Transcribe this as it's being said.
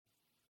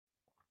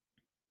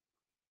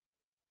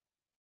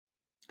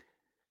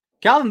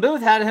Calvin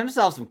Booth had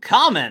himself some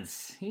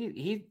comments.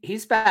 He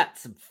spat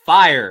some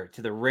fire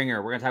to the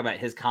ringer. We're going to talk about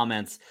his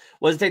comments.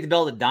 What does it take to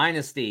build a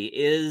dynasty?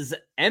 Is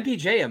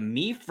MPJ a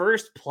me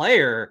first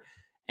player?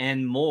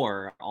 And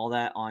more. All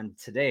that on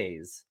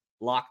today's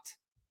Locked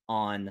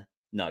On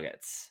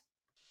Nuggets.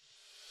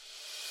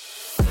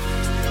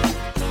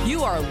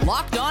 You are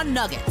Locked On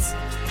Nuggets,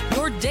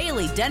 your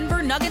daily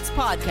Denver Nuggets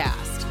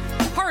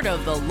podcast. Part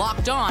of the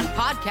Locked On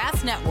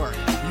Podcast Network,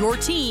 your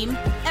team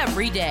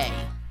every day.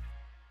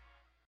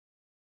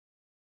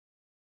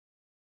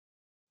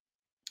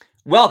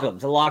 Welcome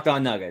to Locked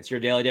On Nuggets,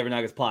 your daily Denver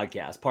Nuggets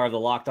podcast, part of the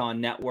Locked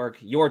On Network,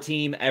 your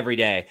team every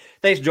day.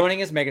 Thanks for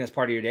joining us, making us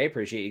part of your day.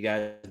 Appreciate you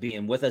guys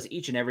being with us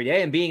each and every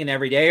day and being an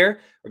everydayer.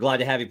 We're glad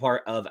to have you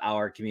part of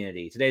our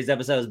community. Today's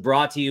episode is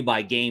brought to you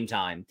by Game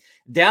Time.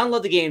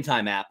 Download the Game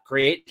Time app,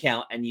 create an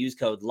account, and use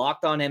code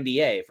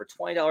LOCKEDONNBA for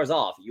 $20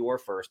 off your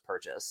first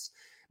purchase.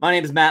 My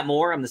name is Matt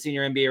Moore. I'm the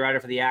senior NBA writer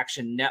for the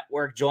Action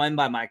Network, joined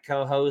by my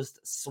co-host,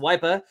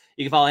 Swipa.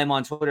 You can follow him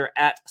on Twitter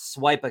at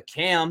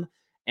SwipaCam.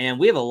 And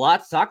we have a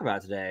lot to talk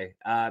about today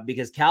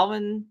because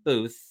Calvin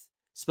Booth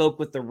spoke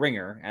with the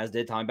ringer, as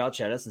did Tommy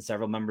Balchetis and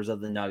several members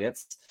of the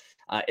Nuggets,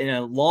 in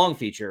a long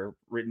feature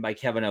written by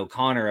Kevin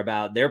O'Connor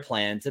about their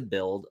plan to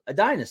build a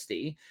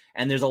dynasty.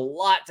 And there's a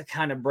lot to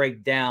kind of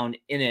break down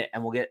in it,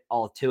 and we'll get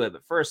all to it.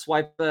 But first,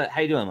 Swipe,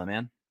 how you doing, my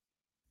man?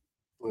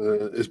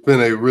 It's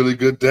been a really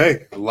good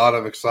day. A lot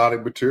of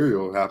exciting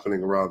material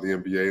happening around the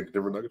NBA and the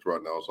Denver Nuggets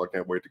right now, so I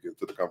can't wait to get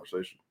to the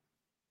conversation.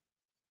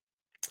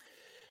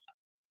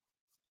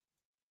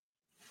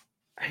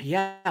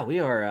 Yeah, we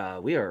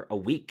are a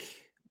week.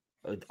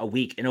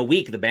 In a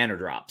week, the banner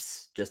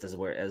drops. Just as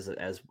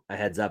a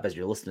heads up, as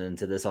you're listening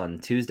to this on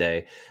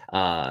Tuesday,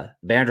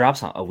 banner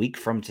drops a week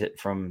from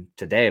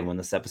today when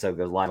this episode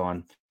goes live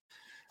on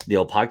the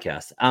old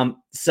podcast.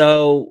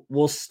 So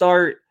we'll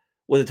start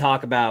with a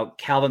talk about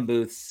Calvin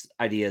Booth's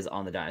ideas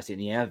on the dynasty.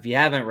 And if you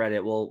haven't read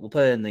it, we'll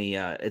put it in the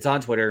it's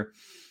on Twitter.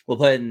 We'll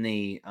put it in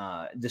the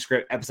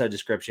episode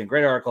description.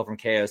 Great article from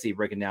KOC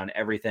breaking down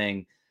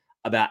everything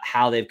about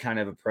how they've kind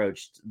of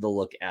approached the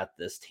look at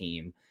this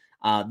team.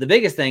 The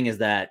biggest thing is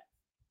that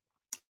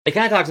it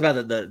kind of talks about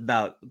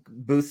about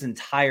Booth's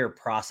entire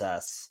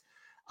process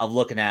of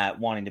looking at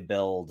wanting to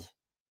build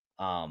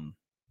the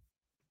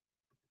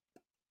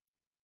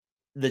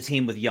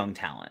team with young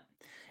talent.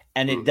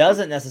 And it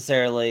doesn't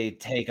necessarily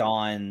take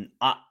on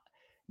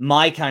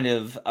my kind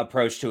of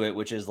approach to it,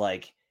 which is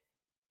like,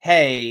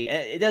 hey,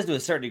 it does to a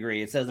certain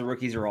degree. It says the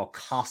rookies are all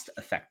cost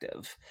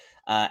effective.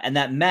 And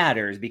that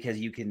matters because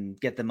you can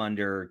get them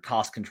under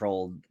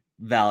cost-controlled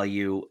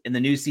value. In the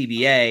new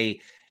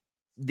CBA,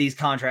 these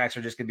contracts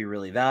are just going to be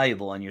really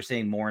valuable, and you're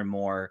seeing more and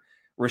more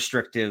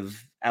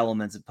restrictive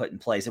elements put in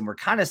place. And we're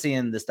kind of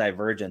seeing this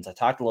divergence. I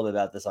talked a little bit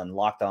about this on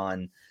Locked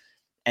On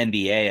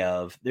NBA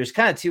of there's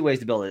kind of two ways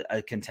to build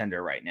a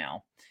contender right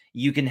now.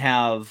 You can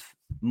have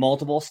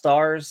multiple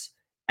stars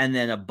and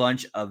then a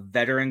bunch of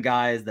veteran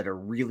guys that are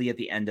really at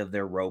the end of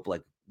their rope,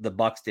 like the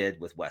Bucks did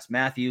with Wes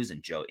Matthews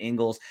and Joe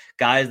Ingles,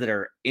 guys that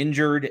are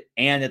injured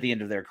and at the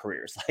end of their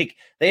careers. Like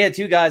they had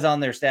two guys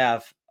on their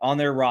staff, on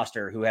their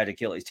roster who had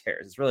Achilles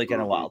tears. It's really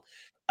kind of wild.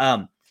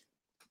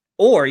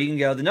 Or you can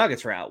go the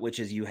Nuggets route, which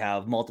is you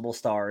have multiple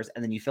stars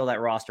and then you fill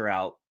that roster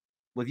out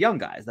with young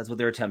guys. That's what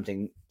they're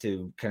attempting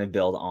to kind of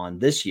build on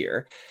this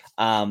year.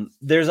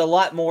 There's a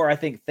lot more, I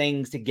think,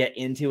 things to get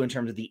into in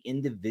terms of the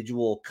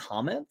individual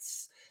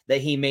comments that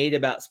he made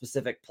about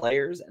specific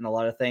players and a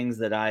lot of things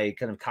that I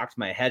kind of cocked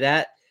my head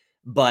at.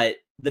 But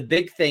the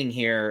big thing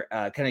here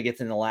kind of gets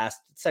in the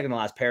second to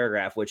last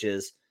paragraph, which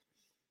is,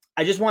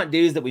 I just want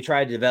dudes that we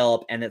try to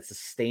develop and it's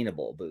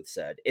sustainable, Booth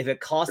said. If it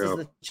costs us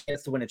the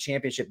chance to win a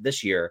championship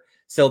this year,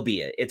 so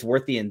be it. It's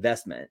worth the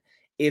investment.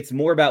 It's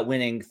more about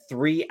winning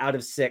 3 out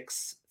of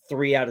 6,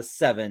 3 out of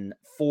 7,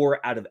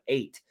 4 out of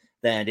 8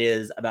 than it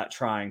is about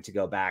trying to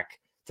go back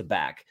to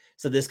back.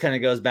 So this kind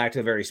of goes back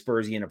to a very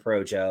Spursian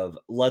approach of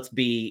let's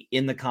be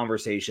in the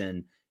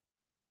conversation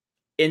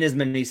in as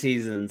many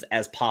seasons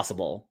as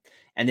possible.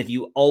 And if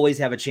you always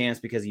have a chance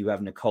because you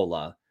have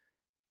Nikola,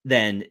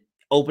 then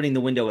opening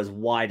the window as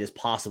wide as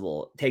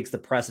possible takes the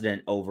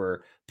precedent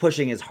over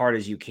pushing as hard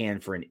as you can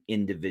for an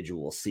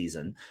individual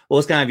season. What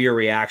was kind of your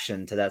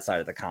reaction to that side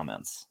of the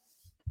comments?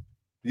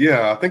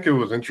 Yeah, I think it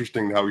was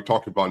interesting how we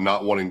talked about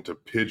not wanting to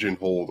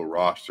pigeonhole the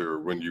roster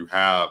when you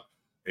have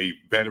a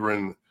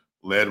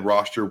veteran-led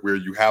roster where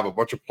you have a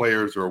bunch of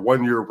players or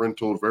one-year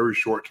rentals, very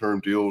short-term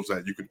deals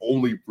that you can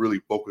only really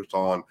focus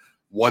on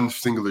one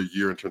singular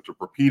year in terms of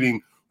repeating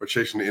or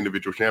chasing the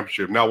individual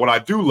championship. Now, what I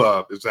do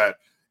love is that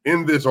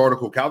in this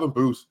article, Calvin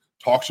Booth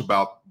talks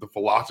about the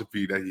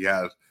philosophy that he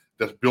has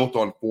that's built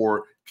on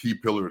 4 key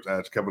pillars,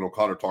 as Kevin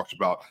O'Connor talks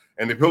about.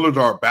 And the pillars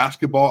are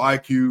basketball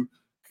IQ,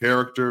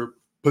 character,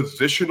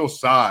 positional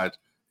size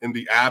in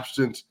the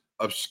absence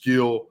of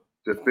skill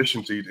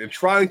deficiencies, and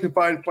trying to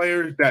find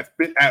players that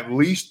fit at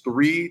least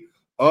 3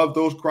 of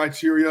those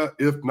criteria,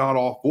 if not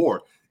all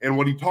 4. And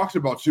what he talks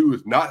about, too,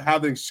 is not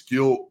having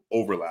skill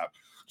overlap.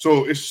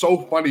 So it's so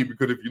funny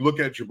because if you look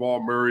at Jamal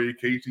Murray,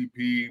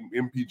 KCP,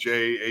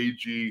 MPJ,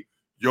 AG,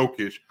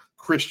 Jokic,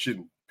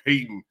 Christian,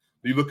 Peyton.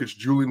 You look at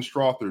Julian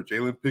Strother,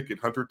 Jalen Pickett,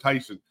 Hunter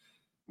Tyson.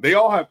 They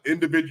all have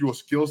individual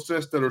skill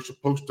sets that are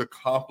supposed to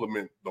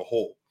complement the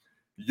whole.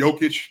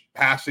 Jokic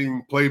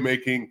passing,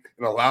 playmaking,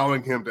 and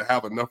allowing him to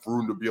have enough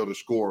room to be able to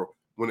score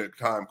when the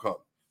time comes.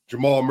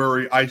 Jamal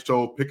Murray,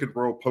 ISO, pick and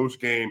roll,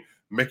 post game,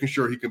 making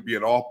sure he can be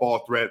an off-ball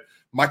threat.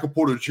 Michael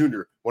Porter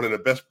Jr., one of the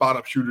best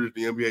spot-up shooters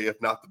in the NBA,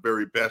 if not the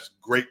very best,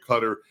 great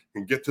cutter,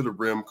 can get to the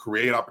rim,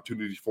 create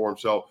opportunities for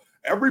himself.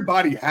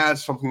 Everybody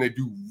has something they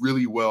do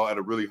really well at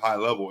a really high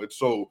level. And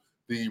so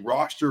the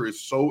roster is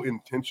so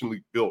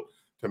intentionally built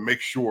to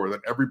make sure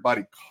that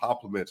everybody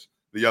complements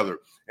the other.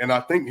 And I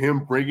think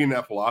him bringing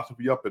that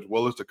philosophy up, as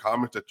well as the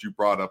comments that you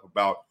brought up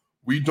about,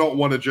 we don't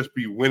want to just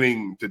be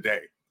winning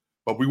today,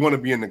 but we want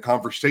to be in the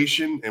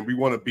conversation, and we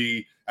want to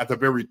be at the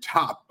very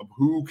top of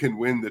who can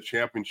win the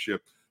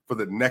championship for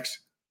the next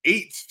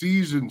 8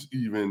 seasons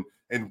even,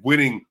 and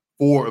winning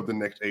 4 of the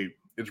next 8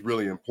 is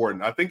really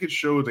important. I think it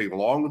shows a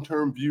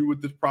long-term view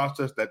with this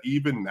process that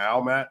even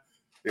now, Matt,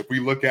 if we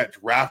look at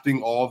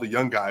drafting all the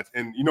young guys,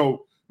 and,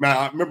 Matt,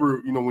 I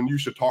remember, when you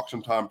used to talk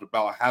sometimes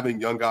about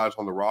having young guys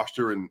on the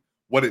roster and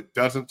what it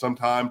doesn't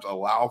sometimes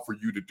allow for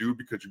you to do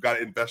because you got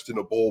to invest in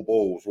a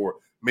Bowles or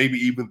maybe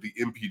even the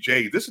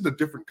MPJ. This is a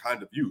different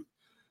kind of youth.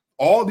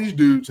 All these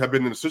dudes have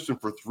been in the system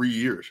for 3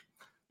 years.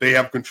 They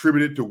have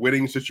contributed to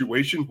winning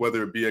situations,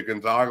 whether it be at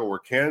Gonzaga or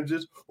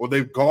Kansas, or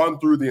they've gone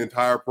through the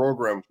entire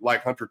program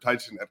like Hunter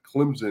Tyson at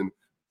Clemson,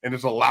 and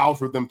it's allowed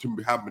for them to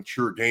have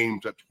mature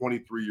games at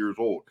 23 years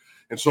old.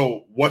 And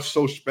so what's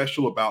so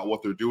special about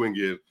what they're doing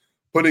is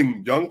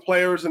putting young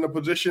players in a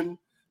position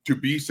to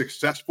be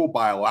successful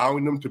by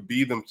allowing them to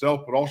be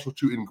themselves, but also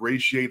to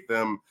ingratiate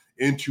them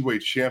into a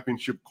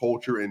championship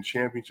culture and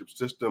championship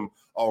system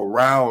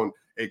around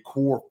a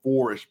core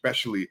 4,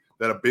 especially,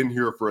 that have been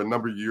here for a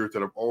number of years,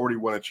 that have already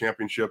won a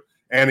championship.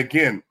 And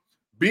again,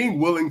 being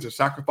willing to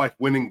sacrifice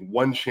winning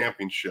 1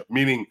 championship,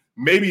 meaning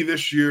maybe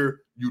this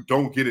year you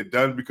don't get it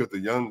done because the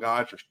young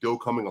guys are still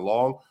coming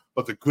along.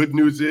 But the good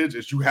news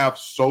is you have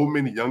so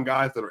many young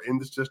guys that are in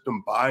the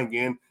system buying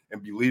in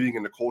and believing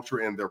in the culture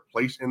and their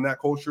place in that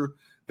culture,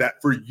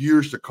 that for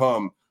years to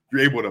come,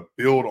 you're able to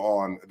build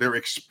on their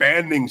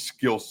expanding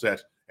skill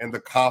set and the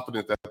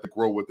confidence that they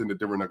grow within the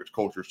Denver Nuggets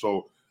culture.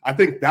 So I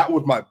think that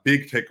was my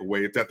big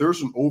takeaway, is that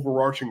there's an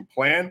overarching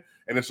plan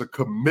and it's a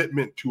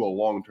commitment to a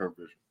long-term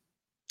vision.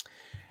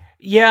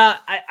 Yeah,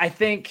 I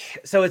think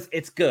so.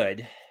 It's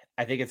good.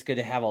 I think it's good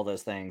to have all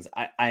those things.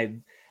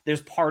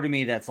 There's part of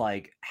me that's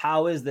like,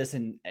 how is this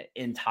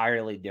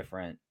entirely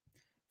different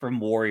from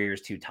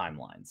Warriors 2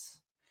 timelines?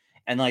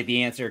 And like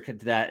the answer to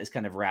that is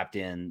kind of wrapped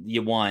in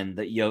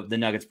the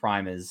Nuggets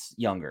prime is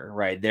younger,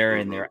 right? They're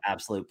in their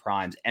absolute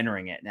primes,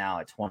 entering it now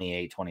at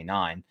 28,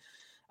 29,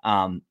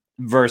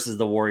 versus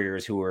the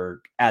Warriors, who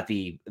are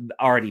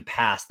already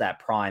past that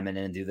prime and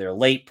into their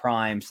late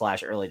prime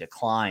 / early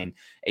decline,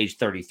 age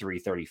 33,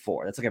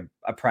 34. That's like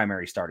a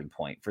primary starting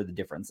point for the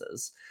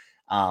differences.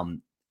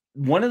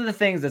 One of the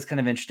things that's kind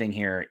of interesting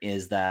here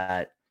is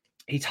that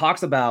he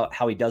talks about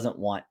how he doesn't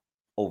want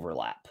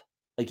overlap.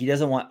 Like, he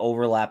doesn't want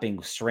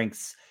overlapping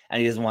strengths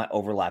and he doesn't want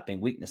overlapping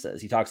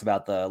weaknesses. He talks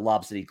about the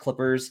Lob City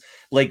Clippers.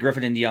 Blake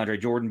Griffin and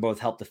DeAndre Jordan both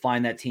helped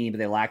define that team, but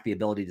they lacked the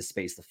ability to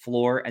space the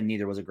floor, and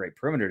neither was a great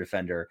perimeter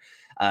defender.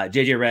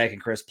 JJ Redick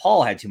and Chris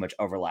Paul had too much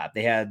overlap.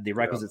 They had the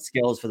requisite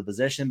skills for the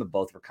position, but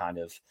both were kind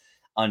of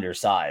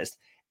undersized.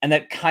 And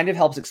that kind of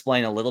helps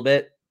explain a little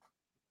bit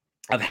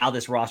of how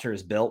this roster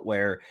is built,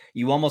 where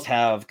you almost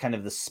have kind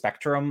of the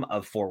spectrum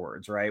of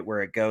forwards, right?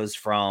 Where it goes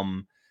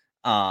from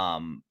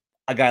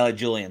a guy like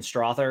Julian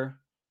Strother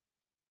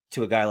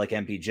to a guy like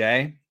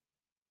MPJ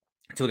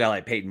to a guy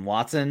like Peyton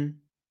Watson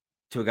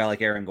to a guy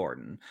like Aaron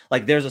Gordon.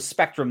 Like, there's a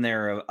spectrum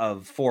there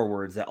of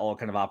forwards that all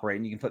kind of operate,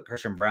 and you can put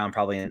Christian Brown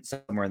probably in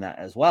somewhere in that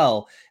as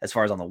well, as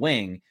far as on the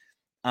wing.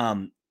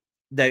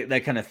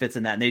 That kind of fits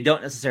in that, and they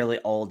don't necessarily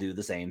all do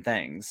the same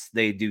things.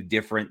 They do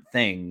different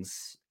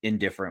things in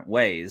different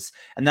ways,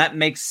 and that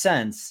makes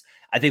sense.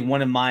 I think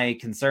one of my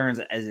concerns,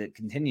 as it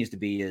continues to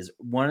be, is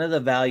one of the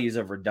values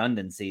of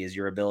redundancy is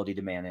your ability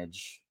to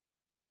manage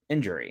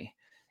injury.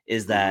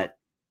 Is that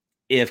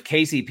if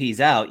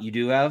KCP's out, you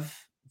do have,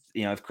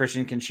 if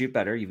Christian can shoot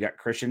better, you've got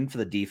Christian for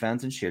the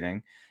defense and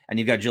shooting, and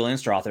you've got Julian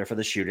Strother for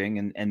the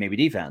shooting and maybe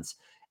defense.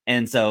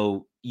 And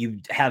so you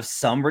have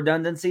some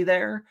redundancy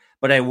there,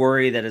 but I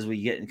worry that as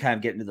we get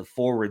into the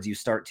forwards, you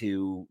start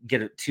to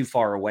get it too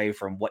far away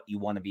from what you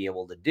want to be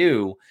able to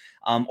do,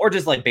 or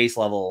just like base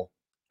level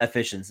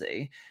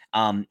efficiency.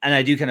 And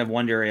I do kind of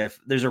wonder if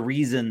there's a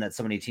reason that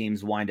so many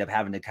teams wind up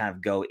having to kind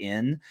of go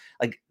in.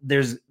 Like,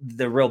 there's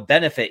the real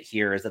benefit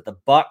here is that the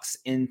Bucks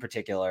in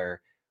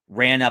particular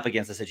ran up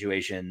against a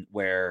situation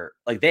where,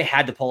 like, they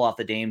had to pull off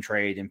the Dame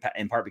trade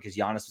in part because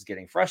Giannis was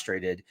getting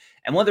frustrated.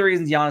 And one of the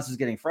reasons Giannis was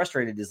getting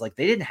frustrated is, like,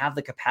 they didn't have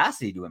the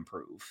capacity to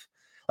improve.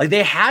 Like,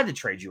 they had to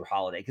trade Jrue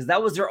Holiday because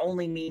that was their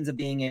only means of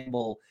being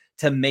able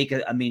to make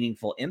a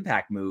meaningful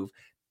impact move,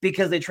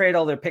 because they traded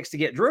all their picks to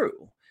get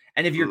Jrue.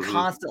 And if you're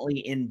constantly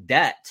in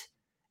debt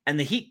And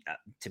the Heat,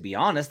 to be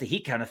honest, the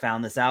Heat kind of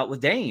found this out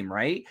with Dame,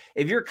 right?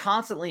 If you're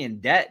constantly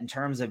in debt in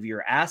terms of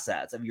your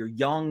assets, of your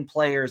young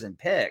players and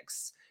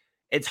picks,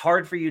 it's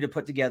hard for you to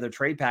put together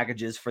trade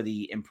packages for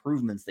the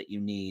improvements that you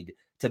need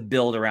to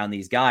build around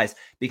these guys,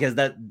 because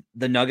that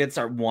the Nuggets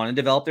want to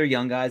develop their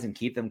young guys and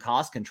keep them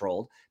cost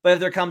controlled. But if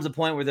there comes a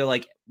point where they're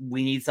like,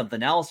 we need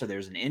something else, or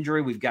there's an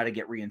injury, we've got to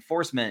get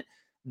reinforcement,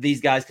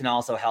 these guys can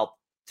also help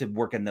to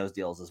work in those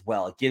deals as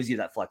well. It gives you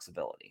that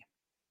flexibility.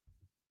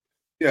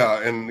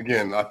 Yeah, and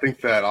again, I think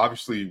that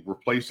obviously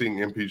replacing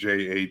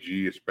MPJ,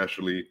 AG,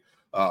 especially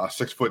a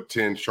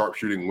 6'10"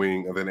 sharpshooting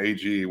wing, and then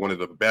AG, one of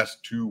the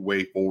best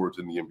two-way forwards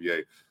in the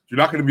NBA. You're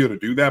not going to be able to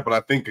do that, but I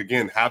think,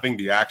 again, having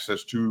the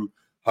access to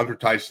Hunter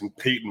Tyson,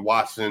 Peyton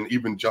Watson,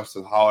 even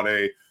Justin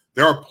Holiday,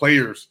 there are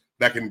players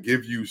that can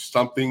give you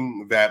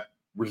something that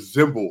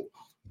resemble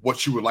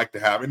what you would like to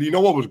have. And you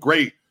know what was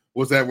great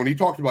was that when he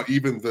talked about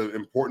even the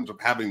importance of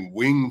having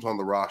wings on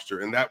the roster,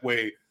 and that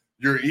way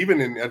you're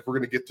even in, as we're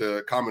going to get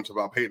to comments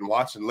about Peyton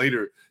Watson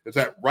later, is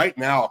that right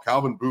now,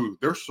 Calvin Booth,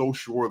 they're so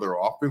sure their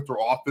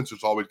offense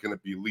is always going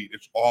to be elite.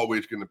 It's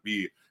always going to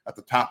be at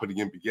the top of the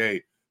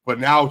NBA. But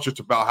now it's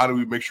just about how do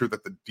we make sure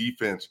that the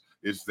defense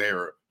is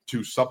there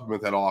to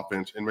supplement that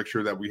offense and make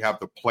sure that we have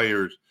the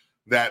players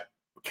that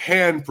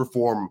can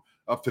perform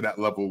up to that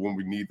level when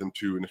we need them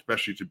to, and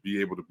especially to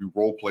be able to be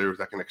role players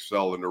that can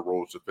excel in their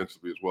roles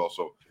defensively as well.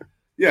 So,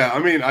 yeah, I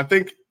mean, I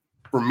think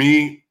for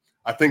me,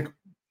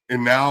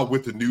 and now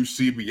with the new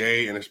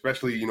CBA, and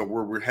especially, you know,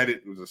 where we're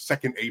headed with the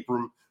second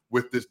apron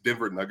with this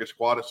Denver Nuggets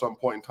squad at some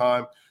point in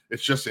time,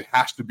 it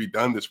has to be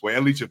done this way.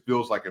 At least it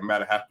feels like it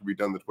has to be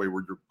done this way,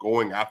 where you're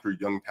going after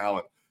young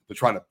talent to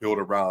try to build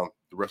around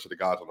the rest of the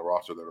guys on the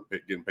roster that are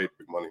getting paid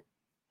big money.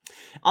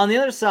 On the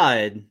other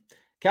side,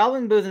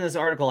 Calvin Booth in this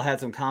article had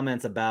some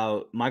comments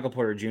about Michael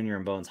Porter Jr.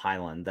 and Bones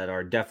Highland that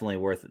are definitely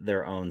worth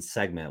their own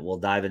segment. We'll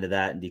dive into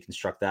that and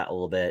deconstruct that a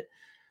little bit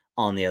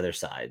on the other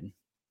side.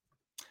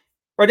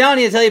 Right now, I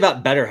need to tell you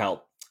about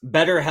BetterHelp.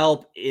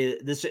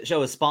 This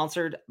show is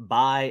sponsored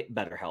by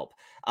BetterHelp.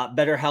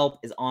 BetterHelp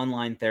is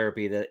online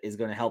therapy that is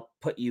going to help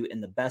put you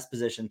in the best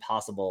position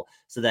possible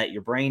so that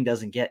your brain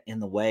doesn't get in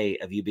the way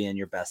of you being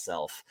your best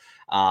self.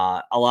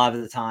 A lot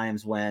of the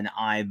times when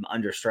I'm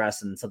under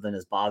stress and something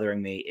is bothering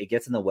me, it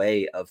gets in the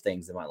way of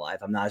things in my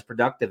life. I'm not as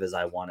productive as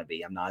I want to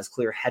be. I'm not as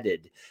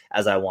clear-headed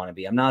as I want to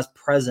be. I'm not as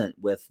present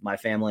with my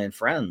family and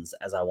friends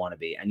as I want to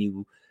be. And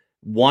you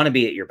want to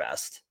be at your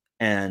best.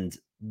 And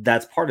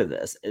that's part of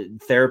this.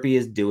 Therapy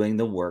is doing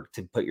the work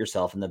to put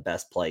yourself in the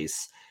best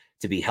place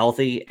to be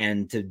healthy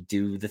and to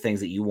do the things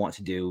that you want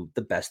to do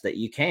the best that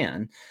you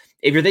can.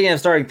 If you're thinking of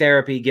starting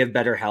therapy, give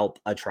BetterHelp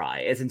a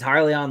try. It's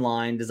entirely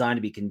online, designed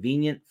to be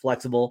convenient,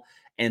 flexible,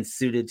 and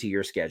suited to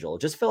your schedule.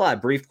 Just fill out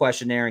a brief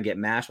questionnaire and get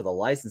matched with a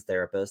licensed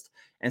therapist,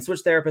 and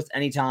switch therapists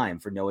anytime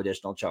for no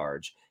additional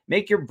charge.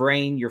 Make your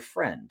brain your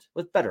friend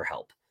with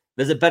BetterHelp.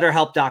 Visit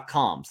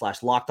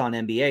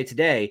BetterHelp.com/LockedOnNBA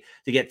today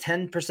to get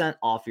 10%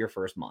 off your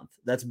first month.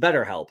 That's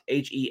BetterHelp,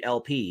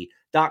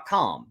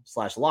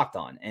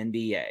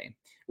 HELP.com/LockedOnNBA.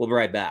 We'll be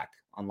right back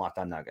on Locked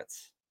On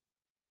Nuggets.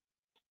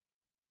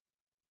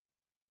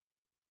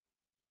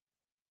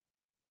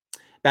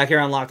 Back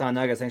here on Locked On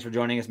Nuggets, thanks for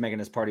joining us, making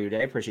this part of your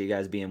day. Appreciate you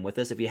guys being with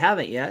us. If you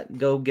haven't yet,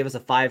 go give us a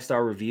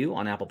 5-star review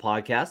on Apple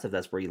Podcasts if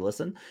that's where you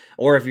listen.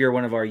 Or if you're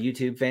one of our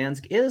YouTube fans,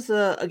 give us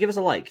a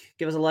like.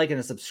 Give us a like and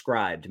a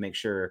subscribe to make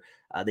sure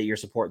that you're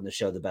supporting the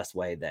show the best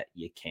way that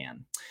you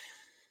can.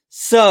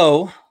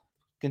 So,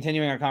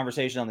 continuing our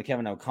conversation on the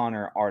Kevin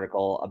O'Connor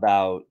article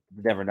about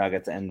the Denver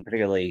Nuggets and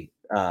particularly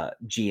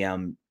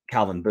GM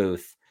Calvin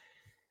Booth,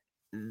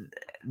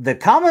 the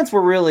comments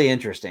were really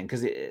interesting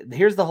because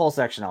here's the whole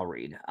section I'll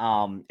read.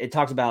 It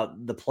talks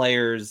about the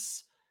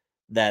players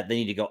that they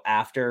need to go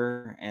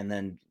after, and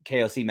then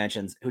KOC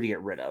mentions who to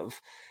get rid of.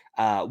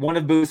 One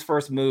of Booth's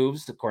first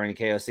moves, according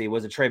to KOC,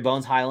 was to trade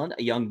Bones Highland,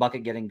 a young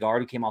bucket-getting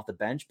guard who came off the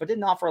bench, but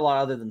didn't offer a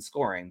lot other than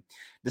scoring.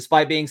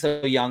 Despite being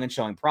so young and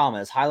showing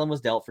promise, Highland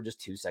was dealt for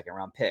just 2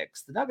 second-round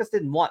picks. The Nuggets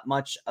didn't want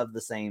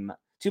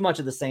too much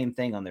of the same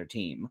thing on their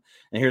team.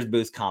 And here's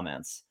Booth's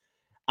comments.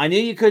 I knew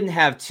you couldn't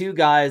have 2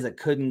 guys that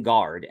couldn't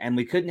guard, and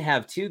we couldn't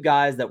have 2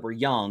 guys that were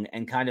young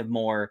and kind of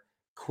more,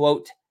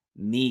 quote,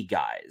 me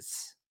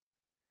guys.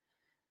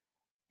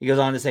 He goes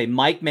on to say,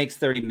 Mike makes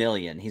 $30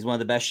 million. He's one of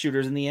the best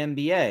shooters in the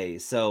NBA.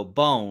 So,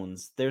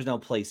 Bones, there's no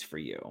place for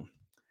you.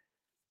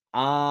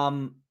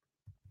 I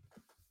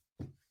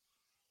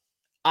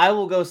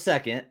will go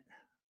second.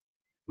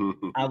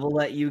 I will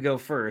let you go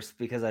first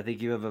because I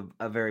think you have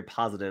a very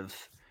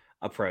positive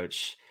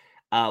approach.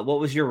 What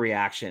was your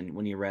reaction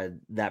when you read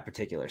that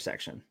particular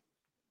section?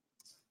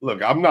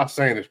 Look, I'm not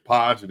saying it's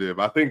positive.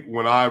 I think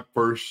when I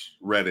first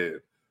read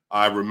it,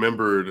 I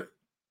remembered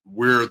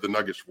where the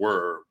Nuggets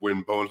were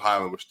when Bones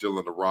Highland was still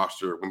in the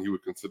roster when he was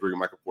considering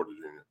Michael Porter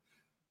Jr.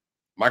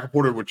 Michael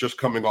Porter was just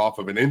coming off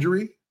of an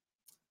injury.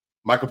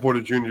 Michael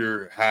Porter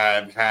Jr.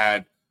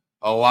 had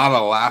a lot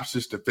of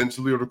lapses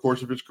defensively over the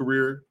course of his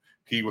career.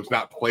 He was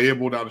not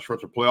playable down the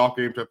stretch of playoff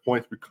games at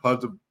points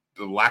because of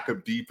the lack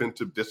of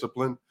defensive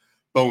discipline.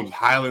 Bones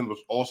Highland was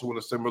also in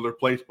a similar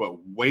place, but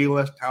way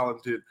less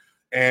talented.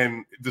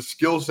 And the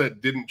skill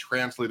set didn't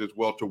translate as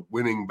well to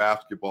winning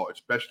basketball,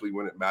 especially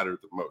when it mattered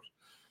the most.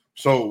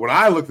 So when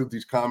I looked at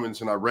these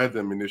comments and I read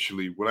them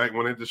initially,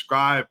 when it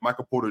described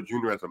Michael Porter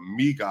Jr. as a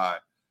me guy,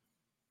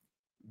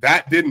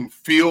 that didn't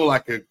feel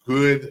like a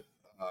good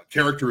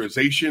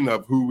characterization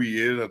of who he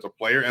is as a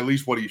player, at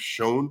least what he's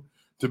shown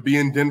to be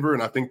in Denver.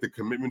 And I think the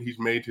commitment he's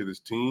made to this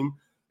team,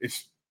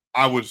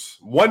 I was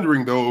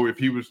wondering, though, if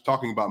he was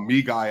talking about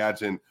me guy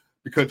as in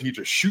because he's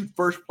a shoot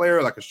first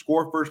player, like a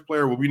score first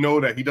player. Well, we know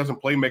that he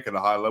doesn't play make at a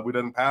high level. He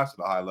doesn't pass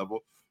at a high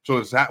level. So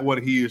is that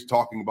what he is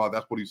talking about?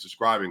 That's what he's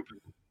describing.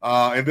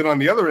 And then on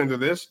the other end of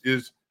this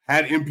is,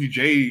 had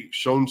MPJ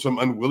shown some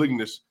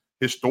unwillingness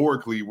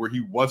historically where he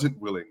wasn't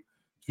willing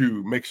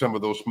to make some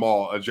of those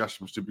small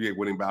adjustments to be a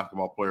winning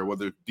basketball player,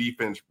 whether it's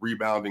defense,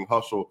 rebounding,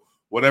 hustle,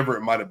 whatever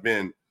it might have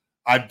been.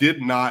 I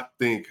did not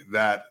think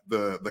that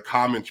the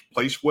comments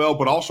placed well,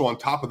 but also on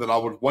top of that, I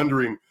was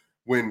wondering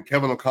when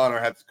Kevin O'Connor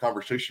had this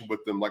conversation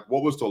with them, like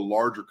what was the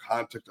larger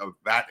context of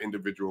that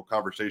individual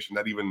conversation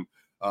that even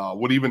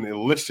would even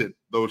elicit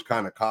those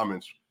kind of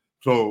comments.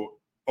 So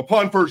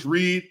upon first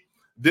read,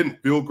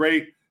 didn't feel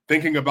great.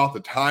 Thinking about the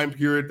time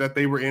period that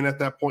they were in at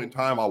that point in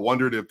time, I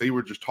wondered if they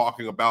were just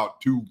talking about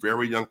two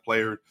very young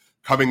players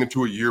coming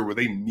into a year where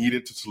they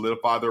needed to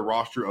solidify their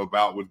roster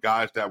with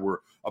guys that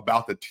were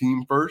about the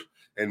team first.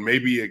 And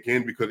maybe,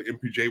 again, because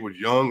MPJ was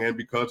young and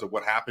because of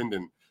what happened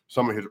in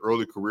some of his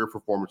early career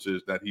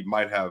performances, that he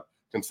might have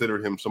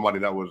considered him somebody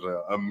that was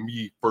a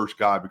me first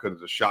guy because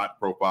of the shot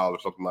profile or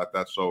something like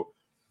that. So,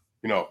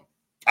 I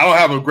don't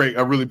have a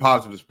really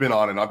positive spin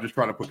on it. I'm just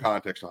trying to put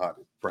context behind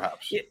it,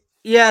 perhaps.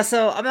 Yeah.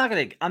 So I'm not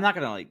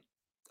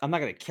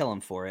gonna kill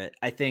him for it.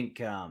 I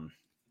think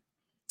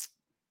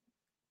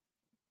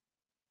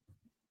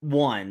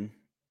one,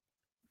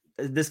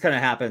 this kind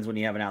of happens when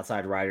you have an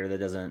outside writer that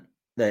doesn't.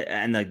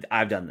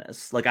 I've done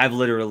this. Like I've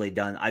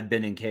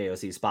been in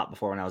KOC's spot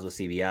before when I was with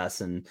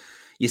CBS, and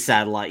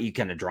you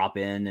kind of drop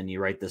in and you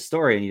write this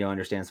story and you don't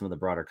understand some of the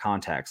broader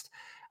context.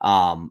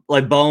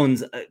 Like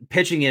Bones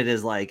pitching it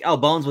as like, oh,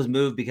 Bones was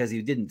moved because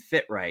he didn't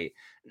fit right.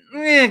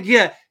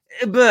 Yeah,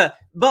 but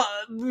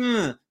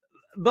Bones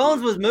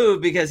was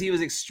moved because he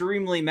was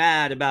extremely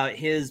mad about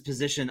his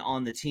position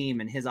on the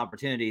team and his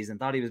opportunities and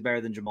thought he was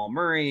better than Jamal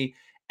Murray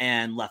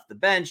and left the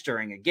bench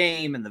during a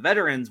game. And the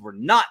veterans were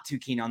not too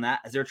keen on that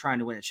as they're trying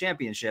to win a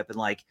championship. And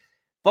like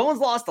Bones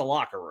lost the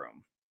locker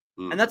room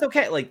and that's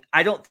okay. Like,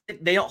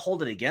 they don't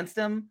hold it against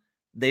him.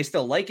 They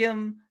still like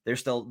him. They're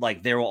still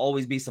like, there will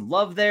always be some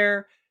love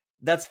there.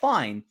 That's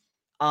fine.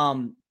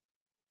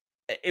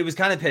 It was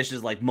kind of pitched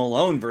as like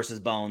Malone versus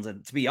Bones.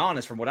 And to be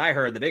honest, from what I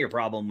heard, the bigger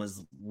problem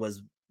was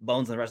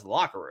Bones and the rest of the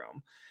locker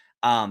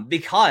room.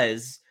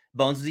 Because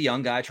Bones is a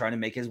young guy trying to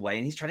make his way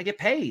and he's trying to get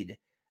paid.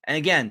 And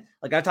again,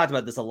 like I've talked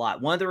about this a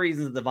lot. One of the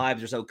reasons that the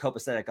vibes are so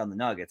copacetic on the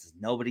Nuggets is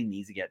nobody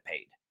needs to get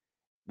paid.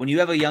 When you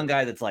have a young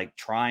guy that's like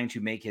trying to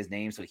make his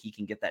name so he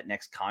can get that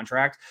next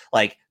contract,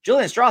 like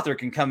Julian Strother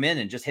can come in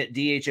and just hit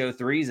DHO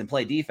threes and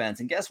play defense.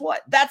 And guess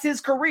what? That's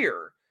his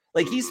career.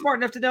 Like he's smart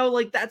enough to know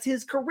like that's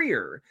his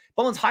career.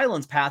 Bones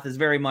Highland's path is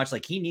very much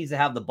like he needs to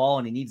have the ball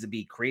and he needs to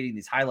be creating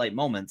these highlight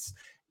moments.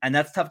 And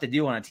that's tough to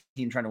do on a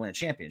team trying to win a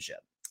championship.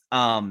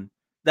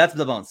 That's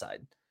the Bones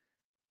side.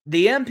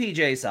 The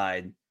MPJ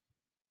side,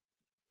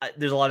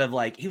 there's a lot of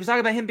like, he was talking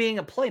about him being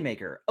a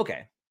playmaker.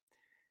 Okay.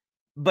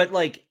 But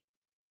like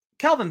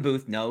Calvin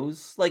Booth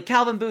knows, like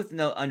Calvin Booth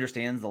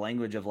understands the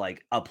language of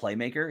like a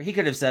playmaker. He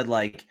could have said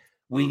like,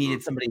 we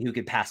needed somebody who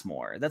could pass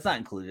more. That's not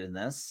included in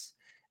this.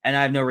 And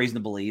I have no reason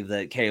to believe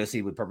that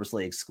KOC would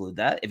purposely exclude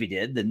that. If he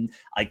did, then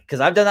because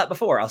I've done that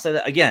before. I'll say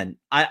that again.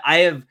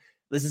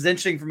 This is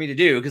interesting for me to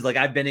do because like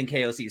I've been in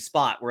KOC's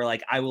spot where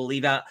like I will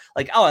leave out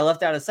like, oh, I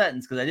left out a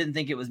sentence because I didn't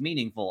think it was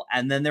meaningful.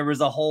 And then there was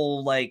a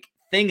whole like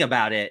thing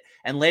about it.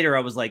 And later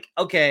I was like,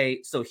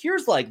 okay, so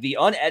here's like the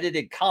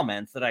unedited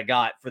comments that I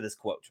got for this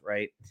quote.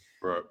 Right.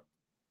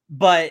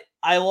 But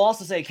I will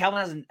also say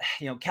Calvin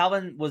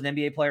was an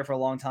NBA player for a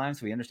long time,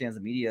 so he understands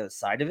the media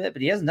side of it,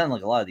 but he hasn't done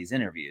like a lot of these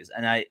interviews.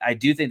 And I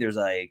do think there's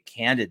a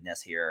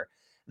candidness here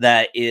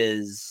that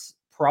is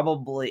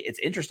probably, it's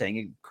interesting.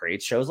 It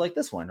creates shows like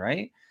this one,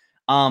 right?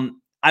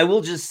 I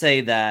will just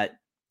say that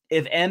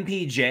if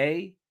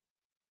MPJ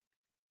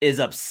is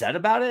upset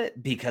about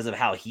it because of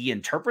how he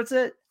interprets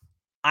it,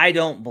 I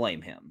don't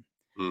blame him.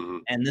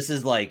 And this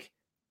is like,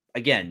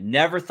 again,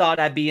 never thought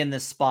I'd be in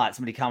this spot.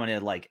 Somebody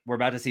commented like, we're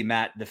about to see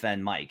Matt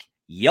defend Mike.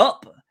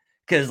 Yup.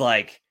 Because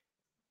like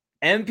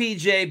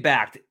MPJ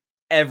backed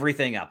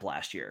everything up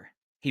last year.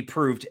 He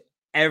proved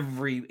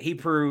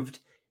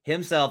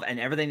himself and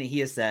everything that he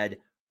has said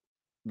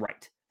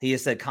right. He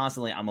has said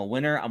constantly, I'm a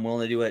winner. I'm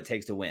willing to do what it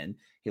takes to win.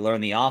 He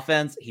learned the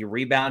offense. He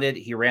rebounded.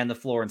 He ran the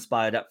floor and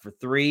spotted up for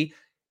three.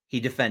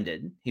 He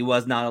defended. He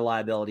was not a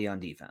liability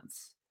on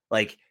defense.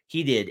 Like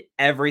he did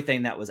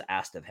everything that was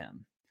asked of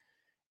him.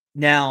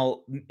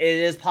 Now, it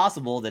is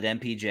possible that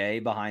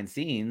MPJ behind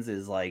scenes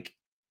is like,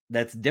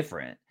 that's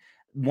different.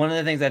 One of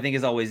the things I think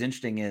is always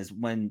interesting is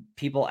when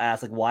people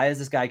ask, like, why does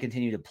this guy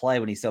continue to play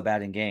when he's so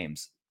bad in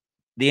games?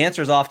 The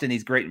answer is often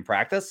he's great in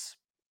practice.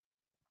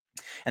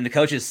 And the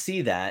coaches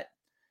see that.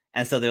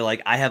 And so they're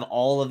like, I have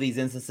all of these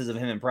instances of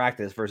him in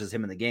practice versus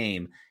him in the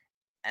game.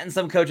 And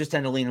some coaches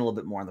tend to lean a little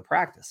bit more on the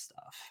practice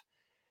stuff.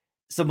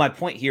 So my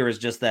point here is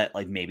just that,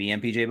 like, maybe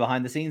MPJ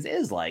behind the scenes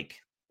is like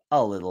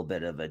a little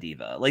bit of a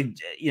diva. Like,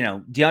 you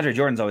know, DeAndre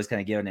Jordan's always kind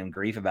of giving him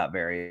grief about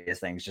various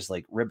things, just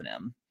like ribbing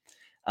him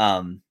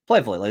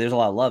playfully. Like, there's a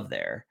lot of love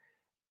there.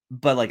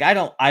 But like, I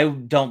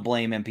don't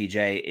blame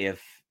MPJ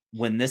if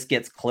when this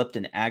gets clipped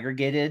and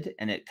aggregated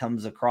and it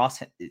comes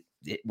across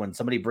when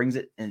somebody brings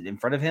it in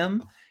front of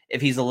him,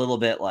 if he's a little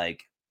bit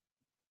like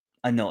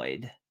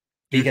annoyed.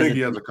 Do you think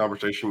he has a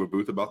conversation with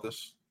Booth about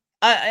this?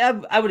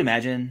 I would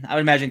imagine. I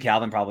would imagine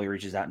Calvin probably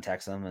reaches out and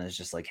texts him and it's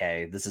just like,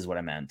 hey, this is what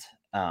I meant.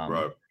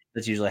 Right.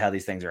 That's usually how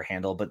these things are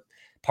handled. But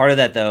part of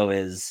that, though,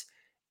 is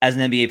as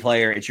an NBA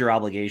player, it's your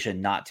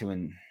obligation not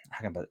to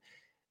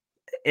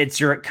it's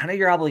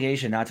your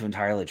obligation not to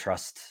entirely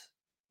trust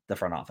the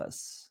front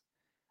office.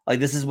 Like,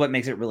 this is what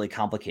makes it really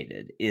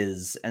complicated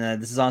this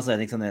is honestly, I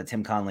think, something that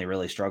Tim Connelly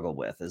really struggled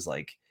with is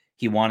like,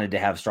 he wanted to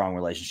have strong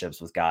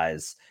relationships with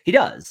guys. He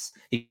does.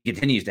 He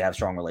continues to have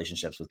strong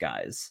relationships with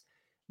guys,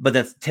 but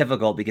that's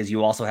difficult because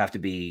you also have to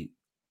be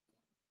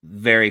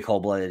very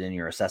cold-blooded in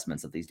your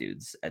assessments of these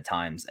dudes at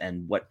times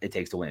and what it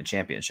takes to win a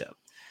championship.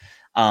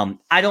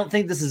 I don't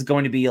think this is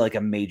going to be like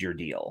a major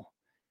deal.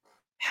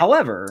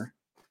 However,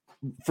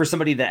 for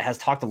somebody that has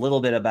talked a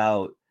little bit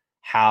about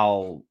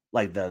how,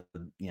 like,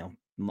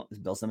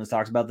 Bill Simmons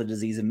talks about the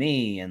disease of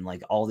me and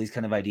like all these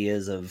kind of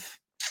ideas of,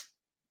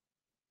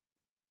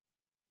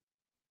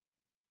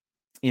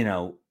 you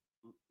know,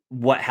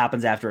 what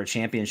happens after a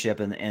championship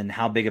and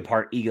how big a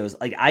part egos.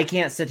 Like, I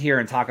can't sit here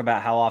and talk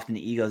about how often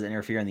the egos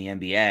interfere in the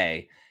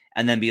NBA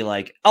and then be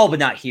like, oh, but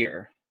not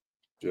here.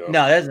 Yeah.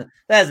 No, that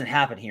doesn't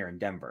happen here in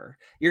Denver.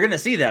 You're going to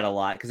see that a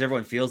lot because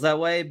everyone feels that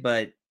way.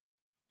 But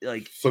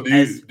like, so do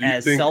you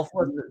think,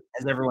 selfless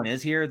as everyone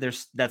is here,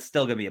 that's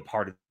still going to be a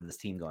part of this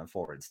team going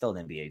forward. It's still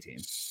an NBA team.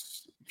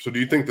 So do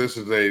you think this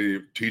is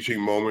a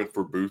teaching moment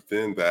for Booth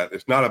then, that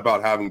it's not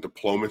about having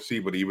diplomacy,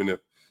 but even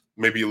if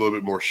maybe a little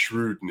bit more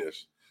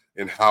shrewdness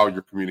in how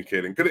you're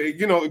communicating?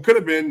 It could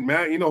have been,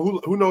 Matt,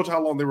 who knows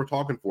how long they were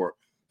talking for.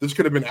 This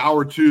could have been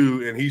hour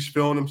 2 and he's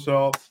feeling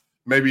himself.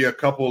 Maybe a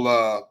couple,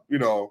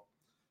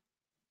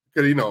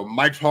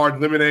 Mike's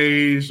Hard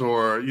Lemonades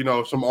or,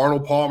 some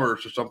Arnold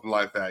Palmers or something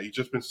like that. You've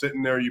just been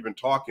sitting there, you've been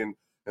talking,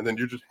 and then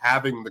you're just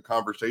having the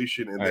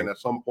conversation. And then at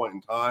some point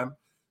in time,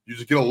 you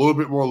just get a little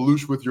bit more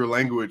loose with your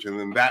language. And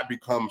then that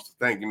becomes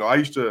the thing. I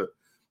used to,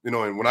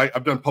 and when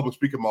I've done public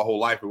speaking my whole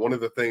life, and one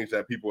of the things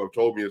that people have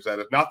told me is that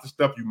it's not the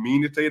stuff you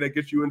mean to say that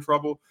gets you in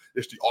trouble.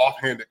 It's the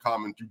offhanded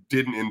comments you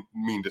didn't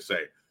mean to say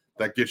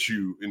that gets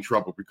you in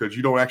trouble because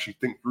you don't actually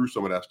think through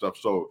some of that stuff.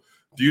 So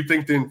do you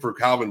think then for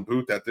Calvin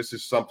Booth that this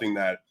is something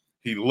that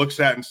he looks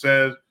at and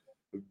says,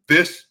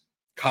 this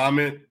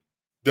comment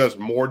does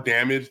more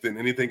damage than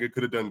anything it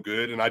could have done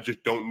good, and I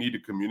just don't need to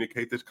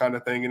communicate this kind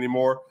of thing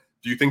anymore?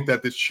 Do you think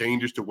that this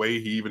changes the way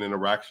he even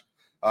interacts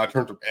in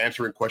terms of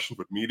answering questions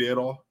with media at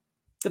all?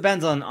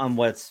 Depends on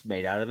what's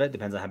made out of it.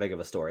 Depends on how big of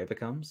a story it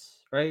becomes,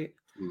 right?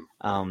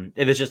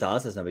 If it's just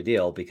us, it's no big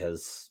deal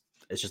because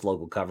it's just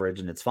local coverage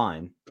and it's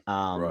fine.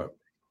 Right.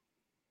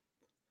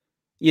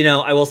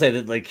 I will say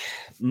that like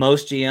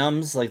most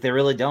GMs, like they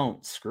really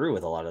don't screw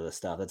with a lot of this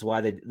stuff. That's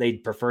why they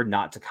prefer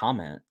not to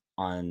comment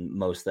on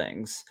most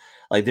things.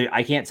 Like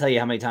I can't tell you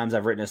how many times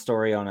I've written a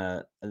story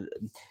on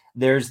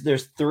there's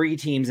 3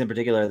 teams in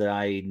particular that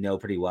I know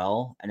pretty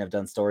well and have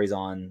done stories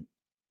on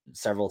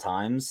several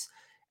times.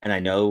 And I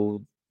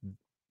know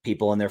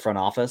people in their front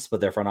office,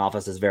 but their front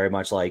office is very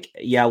much like,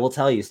 yeah, we'll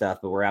tell you stuff,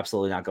 but we're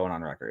absolutely not going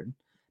on record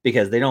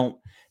because they don't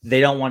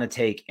want to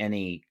take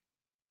any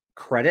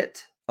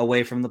credit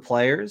away from the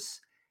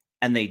players,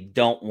 and they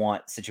don't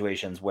want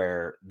situations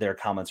where their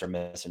comments are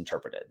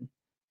misinterpreted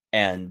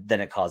and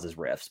then it causes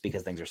rifts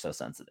because things are so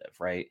sensitive,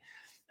 right?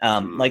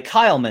 Like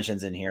Kyle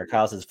mentions in here,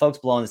 Kyle says folks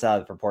blowing this out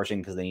of proportion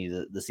because they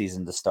need the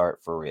season to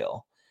start for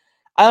real.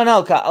 I don't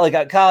know,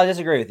 Kyle, I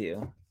disagree with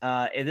you.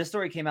 If this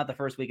story came out the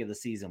first week of the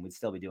season, we'd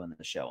still be doing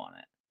the show on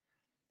it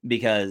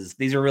because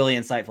these are really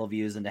insightful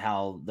views into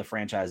how the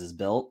franchise is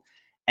built.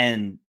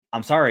 And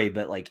I'm sorry,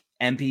 but like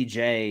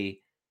MPJ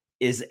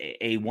is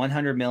a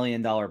 $100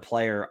 million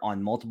player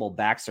on multiple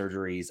back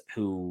surgeries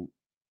who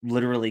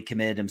literally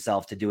committed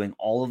himself to doing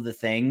all of the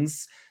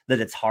things that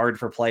it's hard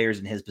for players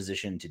in his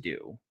position to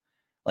do.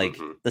 Like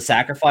the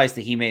sacrifice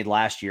that he made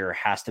last year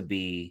has to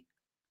be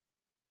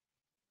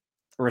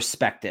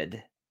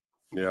respected.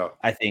 Yeah.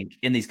 I think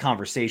in these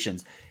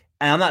conversations,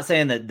 and I'm not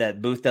saying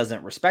that Booth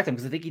doesn't respect him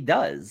because I think he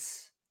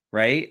does.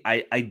 Right.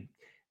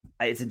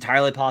 It's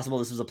entirely possible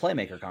this was a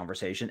playmaker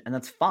conversation, and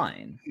that's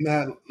fine.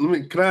 Matt,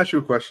 can I ask you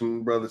a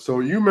question, brother? So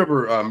you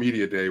remember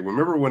Media Day?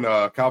 Remember when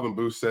Calvin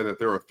Booth said that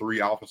there are 3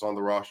 alphas on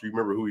the roster? You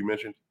remember who he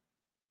mentioned?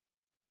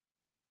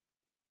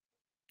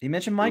 He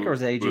mentioned Mike or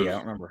was it AG? I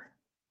don't remember.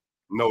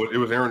 No, it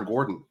was Aaron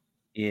Gordon.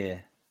 Yeah.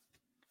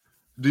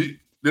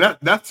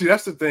 That's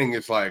the thing.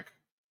 It's like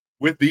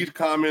with these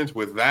comments,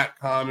 with that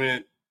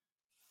comment,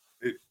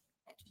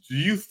 do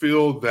you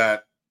feel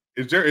that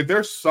is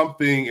there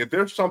something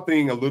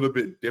a little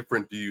bit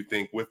different, do you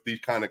think, with these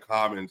kind of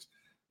comments,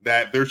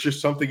 that there's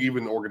just something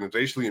even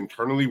organizationally,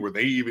 internally, where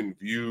they even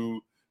view,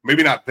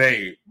 maybe not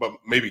they, but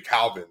maybe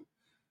Calvin,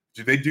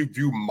 do they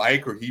view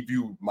Mike, or he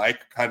view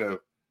Mike kind of,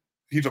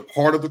 he's a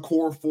part of the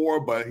core four,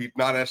 but he's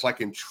not as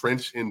like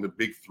entrenched in the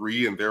big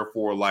three, and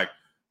therefore like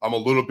I'm a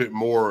little bit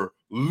more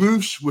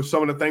loose with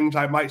some of the things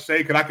I might say,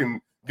 because I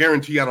can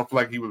guarantee I don't feel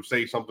like he would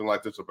say something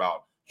like this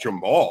about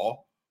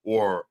Jamal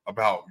or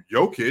about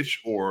Jokic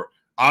or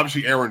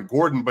obviously Aaron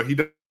Gordon, but he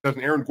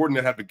doesn't. Aaron Gordon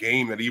that have the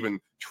game that even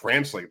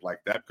translate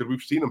like that, because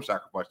we've seen him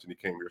sacrifice when he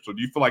came here. So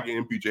do you feel like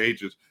MPJ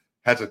just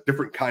has a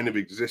different kind of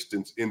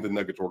existence in the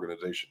Nuggets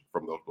organization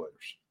from those players?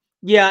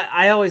 Yeah,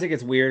 I always think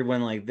it's weird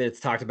when like it's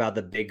talked about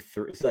the big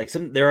three. Like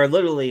there are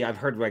literally, I've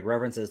heard like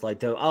references like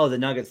the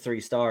Nuggets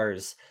 3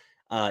 stars,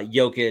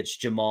 Jokic,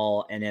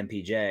 Jamal, and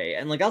MPJ,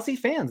 and like I'll see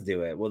fans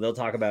do it. Well, they'll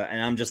talk about it,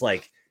 and I'm just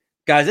like,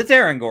 guys, it's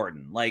Aaron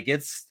Gordon. Like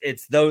it's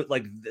those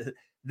like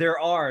there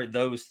are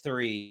those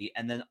three,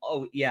 and then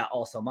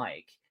also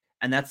Mike,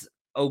 and that's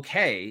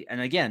okay.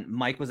 And again,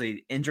 Mike was an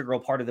integral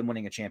part of them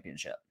winning a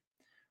championship,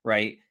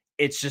 right?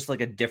 It's just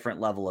like a different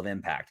level of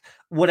impact.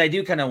 What I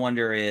do kind of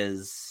wonder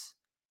is,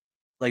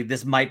 like,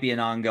 this might be an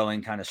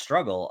ongoing kind of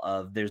struggle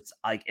of, there's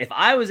like, if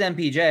I was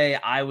MPJ,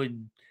 I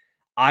would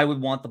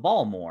want the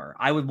ball more.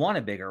 I would want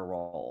a bigger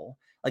role.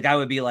 Like, I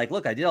would be like,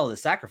 look, I did all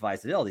this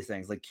sacrifice, I did all these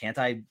things. Like, can't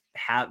I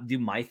do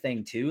my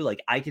thing too?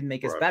 Like, I can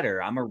make us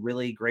better. I'm a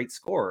really great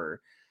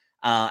scorer.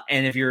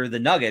 And if you're the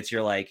Nuggets,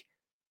 you're like,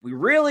 we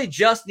really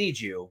just need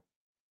you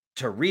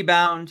to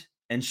rebound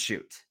and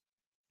shoot.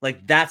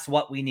 Like, that's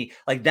what we need.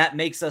 Like, that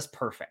makes us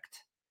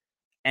perfect.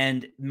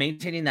 And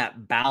maintaining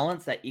that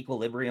balance, that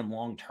equilibrium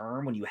long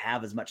term, when you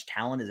have as much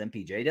talent as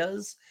MPJ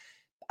does,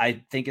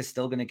 I think is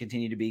still going to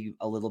continue to be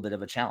a little bit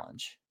of a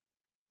challenge.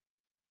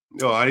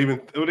 No,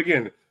 but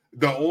again,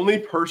 the only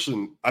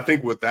person I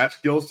think with that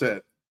skill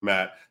set,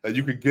 Matt, that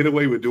you could get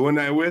away with doing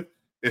that with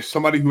is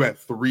somebody who had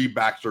 3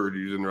 back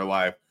surgeries in their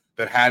life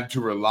that had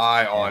to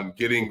rely on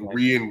getting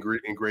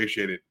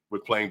re-ingratiated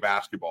with playing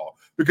basketball.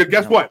 Because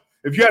guess what?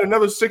 If you had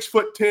another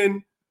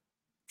 6'10",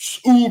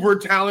 uber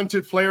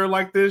talented player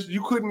like this,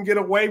 you couldn't get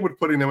away with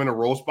putting them in a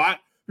role spot,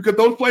 because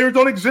those players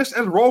don't exist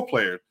as role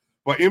players.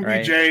 But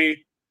MPJ,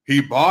 he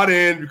bought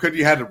in because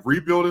he had to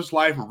rebuild his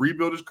life and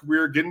rebuild his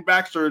career, getting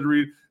back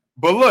surgery.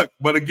 But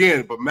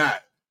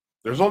Matt,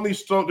 there's only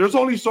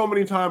so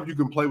many times you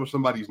can play with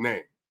somebody's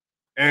name.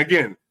 And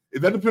again,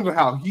 that depends on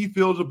how he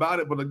feels about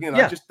it. But again,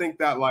 I just think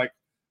that like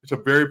it's a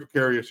very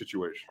precarious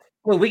situation.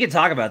 Well, we could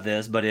talk about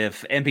this, but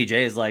if MPJ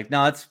is like,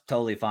 no, it's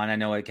totally fine, I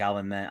know what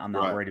Calvin meant, I'm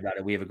not worried about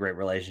it, we have a great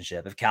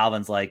relationship. If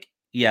Calvin's like,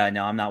 yeah,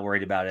 no, I'm not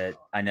worried about it,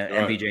 I know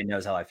MPJ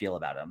knows how I feel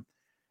about him,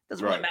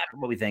 doesn't really matter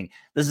what we think.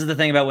 This is the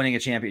thing about winning a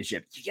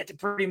championship. You get to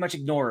pretty much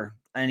ignore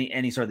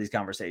any sort of these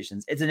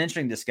conversations. It's an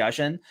interesting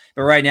discussion,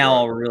 but right now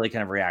all we're really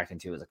kind of reacting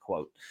to is a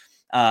quote.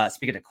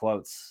 Speaking of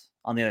quotes,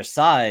 on the other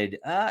side,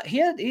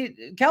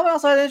 Calvin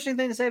also had an interesting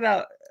thing to say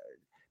about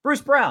Bruce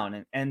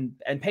Brown and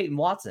Peyton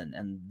Watson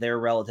and their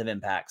relative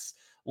impacts.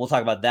 We'll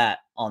talk about that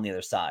on the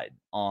other side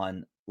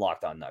on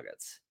Locked On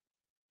Nuggets.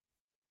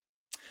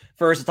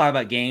 First, we'll talk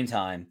about game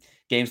time.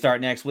 Games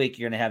start next week.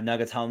 You're going to have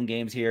Nuggets home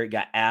games here. You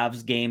got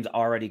Avs games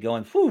already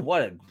going.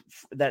 Whew,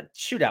 that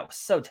shootout was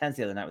so tense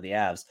the other night with the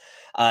Avs.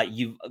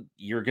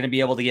 You're going to be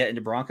able to get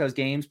into Broncos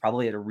games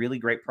probably at a really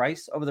great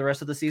price over the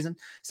rest of the season.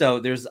 So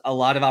there's a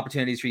lot of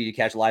opportunities for you to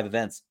catch live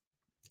events,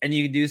 and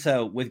you can do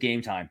so with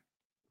Game Time.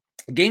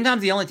 Game Time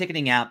is the only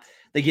ticketing app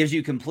that gives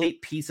you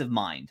complete peace of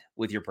mind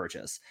with your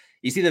purchase.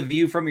 You see the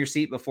view from your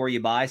seat before you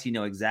buy, so you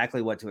know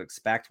exactly what to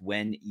expect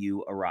when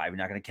you arrive. You're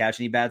not going to catch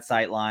any bad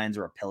sight lines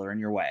or a pillar in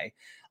your way.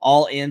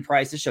 All-in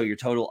prices show your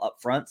total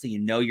up front, so you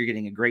know you're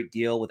getting a great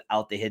deal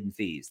without the hidden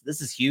fees. This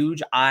is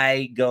huge.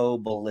 I go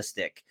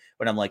ballistic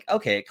when I'm like,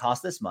 okay, it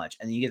costs this much.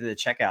 And then you get to the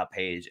checkout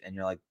page, and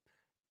you're like,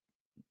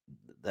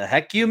 the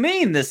heck you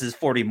mean this is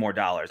 $40 more?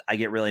 I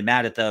get really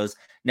mad at those.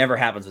 Never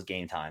happens with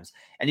Game Times.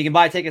 And you can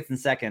buy tickets in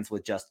seconds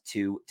with just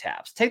 2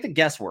 taps. Take the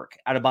guesswork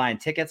out of buying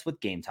tickets with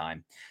Game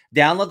Time.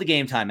 Download the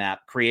Game Time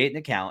app, create an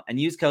account, and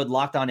use code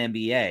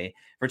LOCKEDONNBA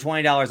for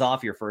 $20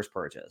 off your first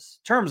purchase.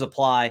 Terms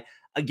apply.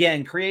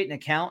 Again, create an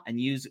account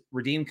and use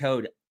redeem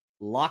code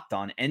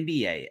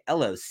LOCKEDONNBA,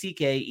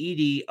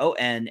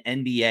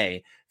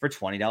 LOCKEDONNBA for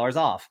 $20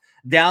 off.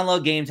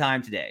 Download Game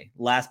Time today.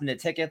 Last minute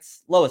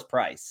tickets, lowest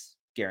price,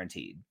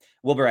 guaranteed.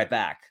 We'll be right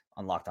back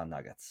on Locked On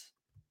Nuggets.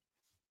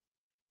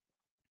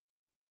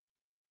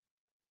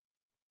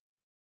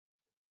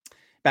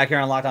 Back here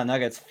on Locked On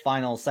Nuggets,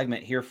 final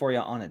segment here for you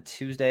on a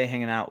Tuesday,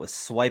 hanging out with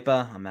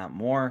Swipa. I'm Matt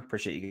Moore.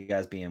 Appreciate you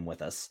guys being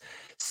with us.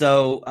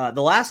 So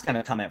the last kind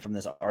of comment from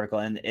this article,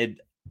 and it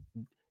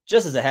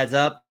just as a heads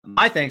up,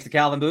 my thanks to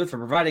Calvin Booth for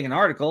providing an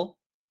article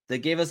that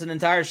gave us an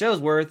entire show's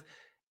worth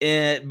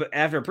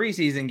after a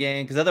preseason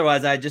game, because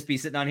otherwise I'd just be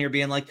sitting on here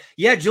being like,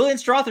 yeah, Julian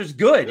Strother's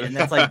good. And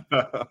that's like,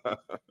 I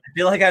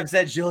feel like I've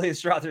said Julian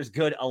Strother's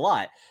good a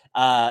lot.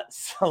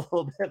 So a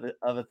little bit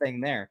of a thing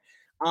there.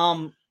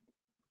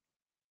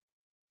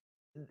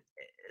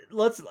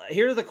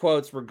 here are the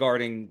quotes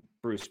regarding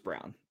Bruce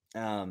Brown.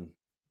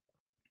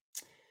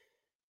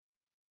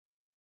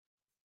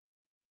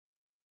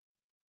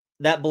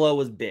 That blow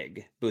was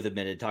big, Booth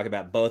admitted, talking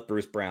about both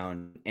Bruce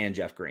Brown and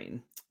Jeff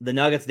Green. The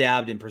Nuggets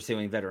dabbed in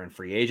pursuing veteran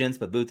free agents,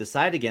 but Booth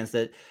decided against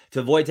it to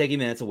avoid taking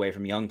minutes away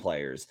from young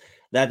players.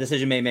 That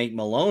decision may make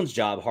Malone's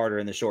job harder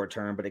in the short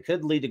term, but it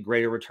could lead to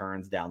greater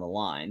returns down the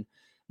line.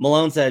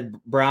 Malone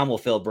said Brown will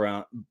fill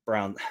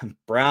Brown's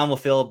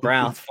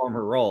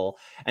former role,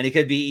 and he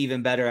could be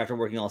even better after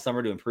working all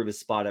summer to improve his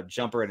spot-up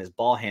jumper and his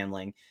ball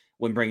handling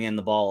when bringing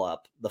the ball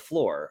up the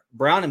floor.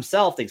 Brown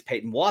himself thinks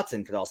Peyton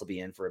Watson could also be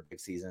in for a big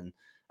season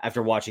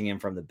after watching him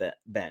from the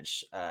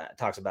bench.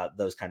 Talks about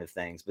those kind of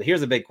things. But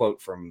here's a big quote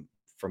from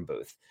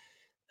Booth.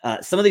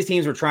 Some of these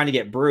teams were trying to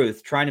get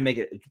Bruce, trying to make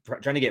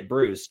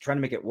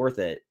it worth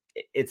it.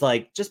 It's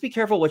like, just be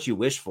careful what you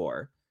wish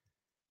for.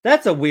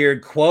 That's a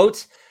weird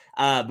quote.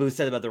 Booth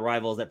said about the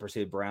rivals that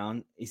pursued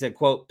Brown. He said,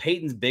 quote,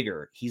 Peyton's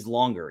bigger. He's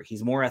longer.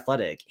 He's more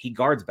athletic. He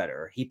guards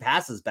better. He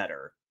passes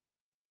better.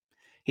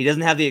 He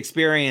doesn't have the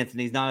experience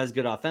and he's not as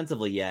good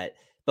offensively yet,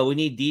 but we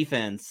need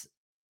defense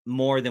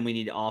more than we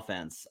need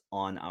offense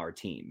on our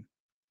team.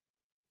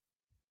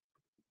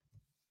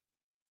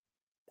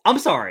 I'm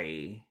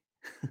sorry.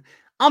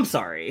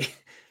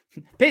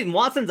 Peyton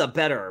Watson's a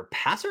better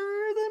passer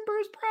than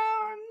Bruce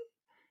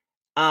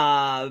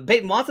Brown.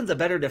 Peyton Watson's a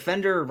better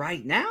defender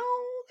right now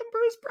than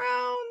Bruce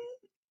Brown.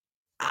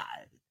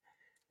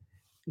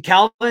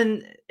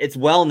 Calvin, it's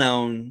well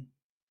known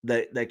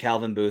that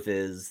Calvin Booth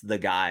is the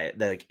guy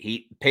that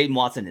Peyton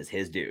Watson is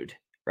his dude.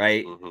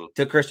 Right? Mm-hmm.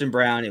 Took Christian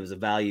Brown. It was a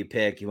value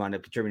pick. He wound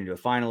up contributing to a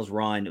finals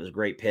run. It was a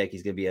great pick.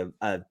 He's going to be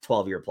a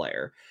 12-year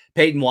player.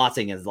 Peyton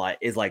Watson is like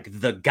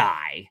the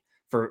guy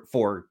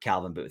for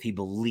Calvin Booth. He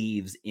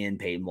believes in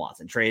Peyton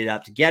Watson. Traded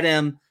up to get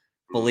him,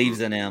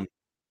 believes in him,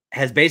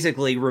 has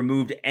basically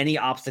removed any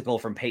obstacle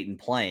from Peyton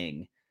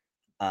playing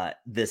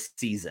this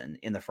season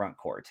in the front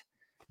court.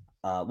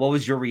 What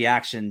was your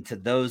reaction to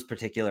those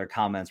particular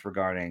comments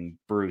regarding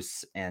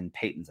Bruce and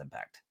Peyton's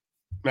impact?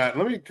 Matt,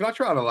 can I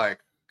try to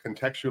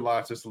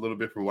contextualize this a little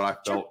bit from what I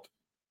felt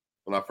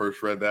when I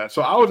first read that?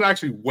 So I was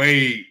actually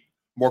way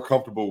more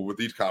comfortable with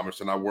these comments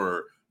than I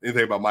were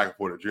anything about Michael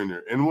Porter Jr.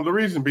 And the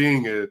reason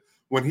being is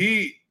when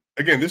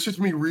this is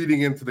me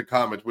reading into the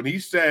comments, when he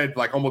said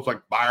almost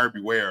like buyer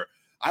beware,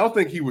 I don't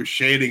think he was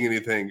shading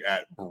anything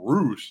at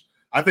Bruce.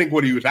 I think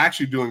what he was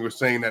actually doing was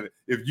saying that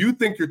if you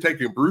think you're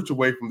taking Bruce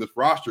away from this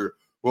roster,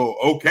 well,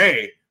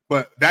 okay,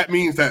 but that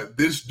means that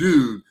this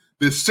dude,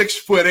 this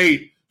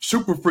 6'8"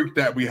 super freak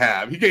that we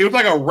have, it was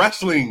like a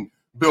wrestling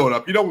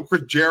build-up. When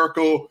Chris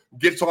Jericho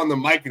gets on the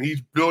mic and he's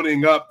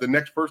building up the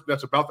next person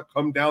that's about to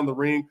come down the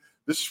ring,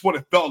 this is what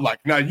it felt like.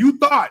 Now, you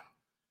thought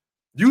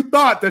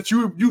that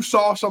you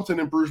saw something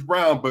in Bruce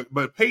Brown,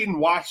 but Peyton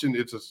Watson,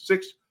 it's a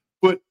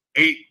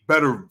 6'8"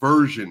 better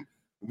version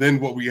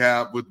than what we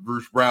have with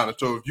Bruce Brown. And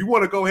so if you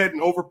want to go ahead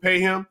and overpay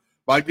him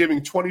by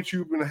giving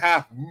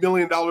 $22.5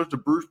 million to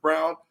Bruce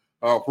Brown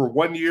for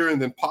 1 year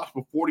and then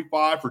possible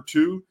 $45 for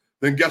 2,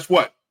 then guess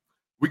what?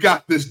 We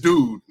got this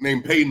dude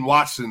named Peyton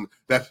Watson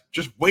that's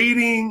just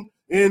waiting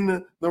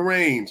in the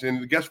reins.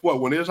 And guess what?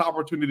 When his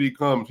opportunity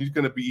comes, he's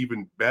going to be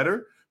even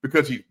better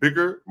because he's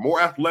bigger, more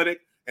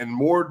athletic, and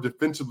more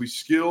defensively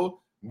skilled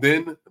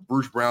than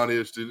Bruce Brown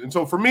is. And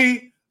so for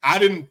me, I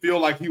didn't feel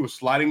like he was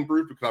sliding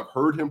Bruce because I've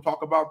heard him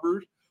talk about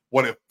Bruce.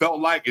 What it felt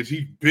like is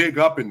he's big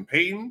up in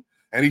Peyton,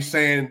 and he's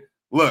saying,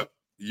 look,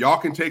 y'all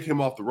can take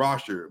him off the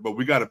roster, but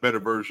we got a better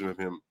version of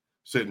him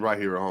sitting right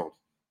here at home.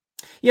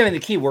 Yeah, I mean, the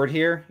key word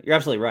here, you're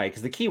absolutely right,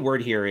 because the key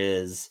word here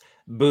is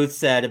Booth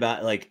said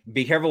about,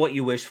 be careful what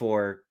you wish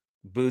for.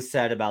 Booth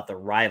said about the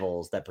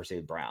rivals that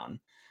pursued Brown.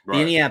 Right.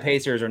 The Indiana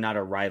Pacers are not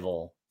a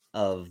rival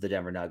of the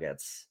Denver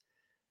Nuggets.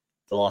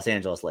 The Los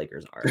Angeles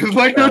Lakers are. In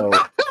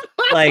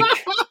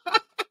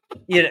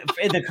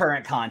the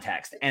current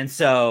context. And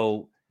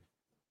so,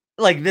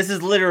 this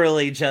is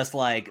literally just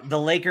the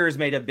Lakers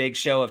made a big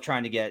show of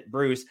trying to get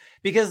Bruce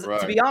because,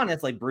 to be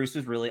honest, Bruce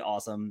was really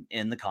awesome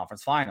in the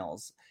conference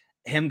finals.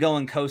 Him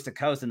going coast to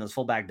coast in those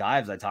fullback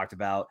dives I talked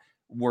about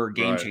were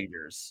game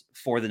changers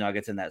for the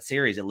Nuggets in that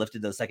series. It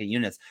lifted those second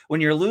units.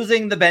 When you're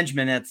losing the bench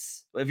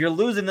minutes, if you're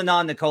losing the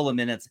non-Nikola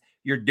minutes,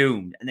 you're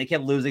doomed. And they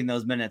kept losing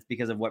those minutes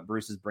because of what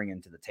Bruce is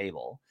bringing to the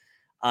table.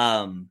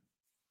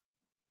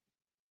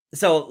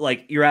 So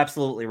you're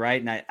absolutely right.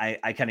 And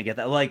I kind of get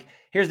that.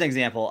 Here's an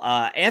example.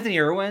 Anthony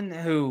Irwin,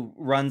 who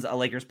runs a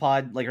Lakers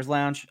pod, Lakers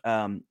Lounge,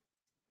 friend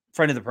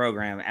of the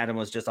program. Adam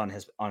was just on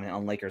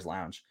Lakers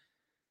Lounge.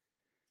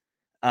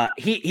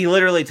 He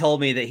literally told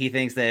me that he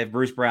thinks that if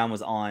Bruce Brown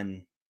was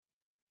on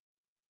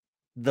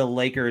the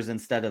Lakers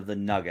instead of the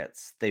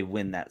Nuggets, they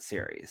win that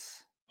series.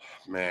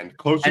 Man,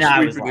 closest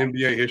sweep in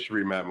NBA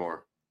history, Matt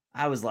Moore.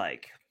 I was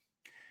like,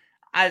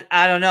 I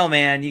don't know,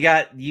 man. You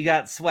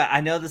got sweat.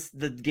 I know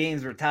the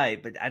games were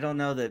tight, but I don't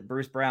know that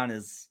Bruce Brown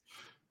is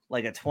a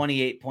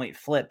 28-point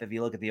flip if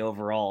you look at the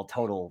overall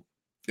total.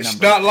 It's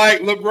not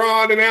like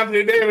LeBron and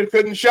Anthony Davis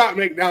couldn't shot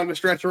make down the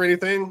stretch or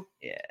anything.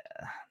 Yeah,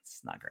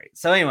 it's not great.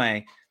 So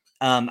anyway.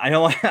 I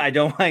don't want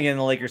to get into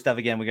the Lakers stuff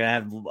again. We're gonna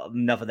have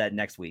enough of that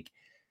next week.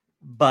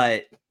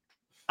 But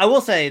I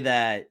will say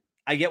that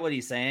I get what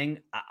he's saying.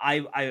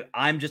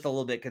 I'm just a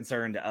little bit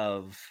concerned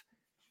of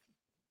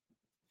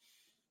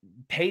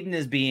Peyton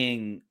is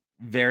being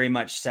very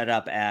much set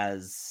up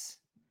as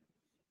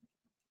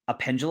a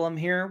pendulum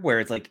here, where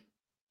it's like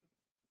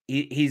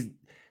he's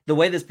the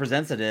way this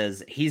presents it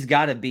is he's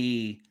got to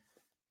be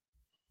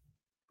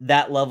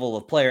that level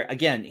of player.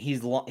 Again, he's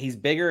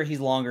bigger, he's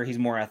longer, he's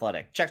more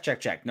athletic.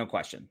 Check, no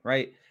question,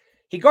 right?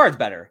 He guards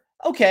better.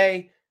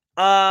 Okay.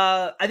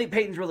 I think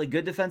Peyton's really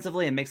good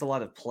defensively and makes a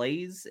lot of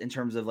plays in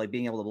terms of like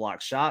being able to block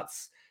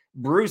shots.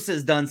 Bruce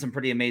has done some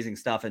pretty amazing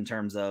stuff in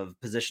terms of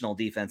positional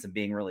defense and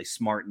being really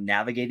smart and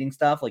navigating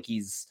stuff. Like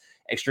he's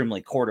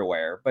extremely court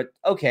aware, but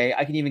okay,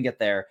 I can even get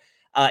there.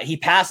 He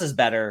passes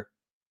better.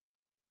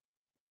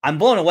 I'm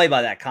blown away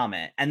by that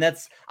comment. And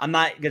I'm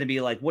not going to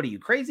be like, what are you,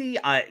 crazy?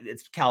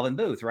 It's Calvin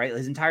Booth, right?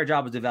 His entire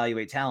job was to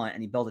evaluate talent,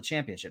 and he built a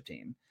championship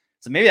team.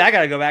 So maybe I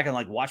got to go back and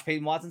like watch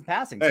Peyton Watson's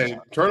passing. Hey,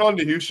 turn on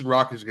the Houston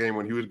Rockets game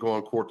when he was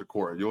going court to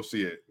court. You'll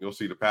see it. You'll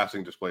see the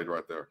passing displayed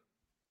right there.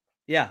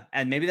 Yeah,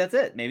 and maybe that's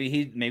it. Maybe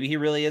he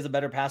really is a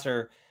better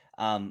passer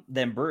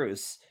than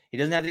Bruce. He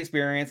doesn't have the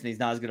experience, and he's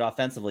not as good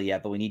offensively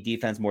yet. But we need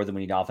defense more than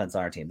we need offense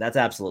on our team. That's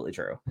absolutely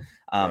true.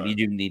 Right. You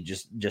do need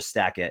just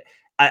stack it.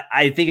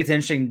 I think it's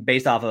interesting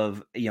based off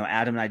of,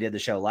 Adam and I did the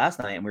show last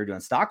night and we were doing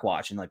stock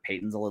watch, and like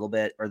Peyton's a little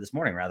bit, or this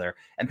morning rather,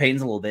 and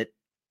Peyton's a little bit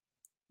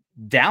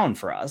down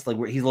for us. Like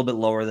he's a little bit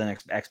lower than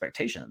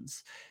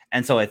expectations.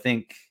 And so I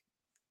think,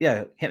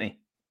 yeah, hit me.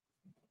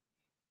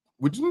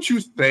 Wouldn't you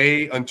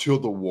say until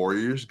the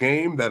Warriors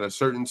game that a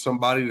certain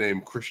somebody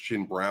named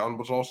Christian Brown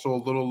was also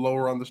a little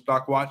lower on the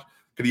stock watch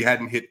because he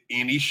hadn't hit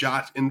any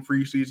shots in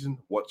preseason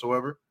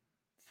whatsoever?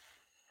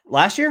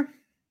 Last year?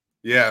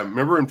 Yeah,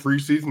 remember in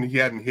preseason, he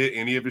hadn't hit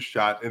any of his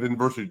shots. And then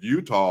versus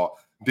Utah,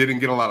 didn't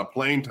get a lot of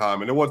playing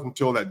time. And it wasn't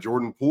until that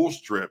Jordan Poole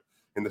strip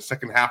in the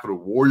second half of the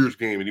Warriors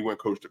game, and he went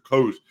coast to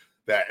coast,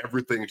 that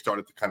everything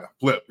started to kind of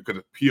flip because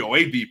the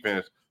POA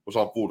defense was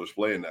on full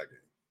display in that game.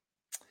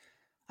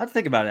 I have to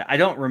think about it. I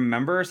don't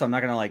remember, so I'm not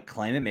going to like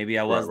claim it. Maybe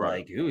I was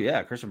like, ooh,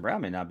 yeah, Christian Brown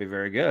may not be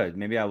very good.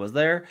 Maybe I was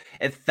there.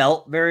 It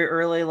felt very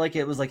early like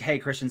it was like, hey,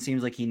 Christian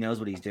seems like he knows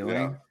what he's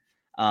doing.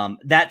 Yeah.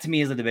 That to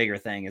me is the bigger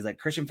thing, is that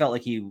Christian felt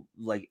like he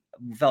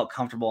felt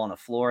comfortable on the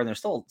floor. And there's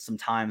still some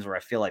times where I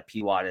feel like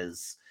P-Watt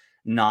is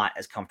not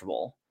as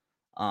comfortable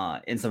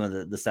in some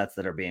of the sets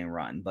that are being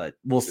run, but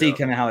we'll see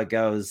kind of how it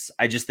goes.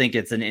 I just think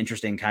it's an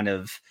interesting kind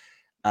of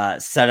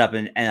setup.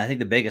 And I think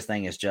the biggest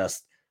thing is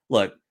just,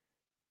 look,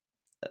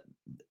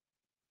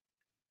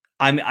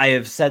 I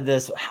have said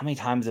this. How many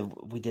times have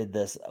we did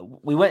this?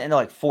 We went into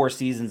like 4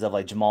 seasons of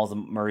like Jamal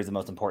Murray's the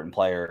most important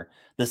player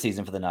this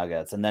season for the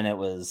Nuggets. And then it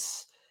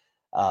was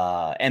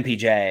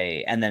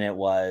MPJ, and then it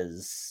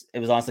was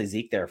honestly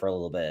Zeke there for a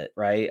little bit,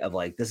 right? Of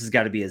like, this has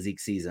got to be a Zeke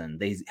season.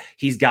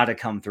 He's got to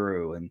come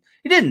through, and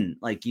he didn't.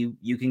 Like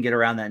you can get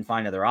around that and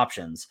find other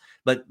options.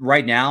 But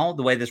right now,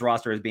 the way this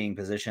roster is being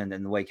positioned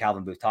and the way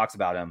Calvin Booth talks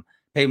about him,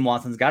 Peyton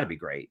Watson's got to be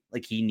great.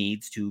 Like he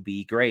needs to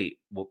be great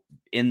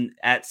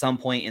at some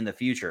point in the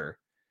future,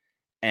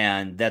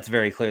 and that's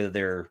very clear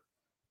that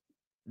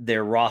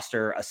their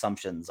roster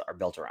assumptions are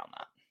built around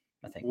that.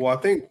 I think. Well,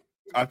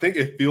 I think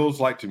it feels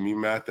like to me,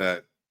 Matt,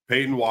 that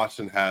Peyton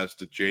Watson has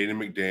the Jaden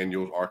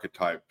McDaniels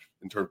archetype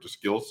in terms of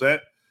skill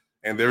set.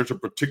 And there's a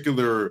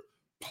particular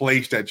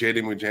place that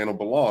Jaden McDaniels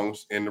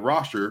belongs in the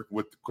roster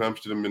when it comes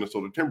to the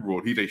Minnesota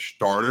Timberwolves. He's a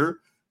starter.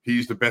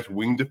 He's the best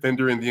wing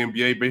defender in the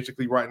NBA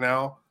basically right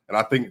now. And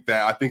I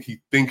think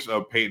he thinks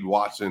of Peyton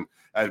Watson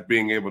as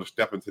being able to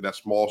step into that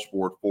small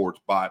forward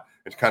spot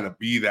and kind of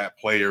be that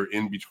player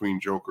in between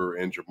Joker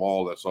and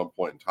Jamal at some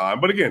point in time.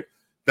 But again,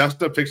 that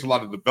stuff takes a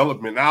lot of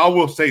development. Now, I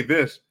will say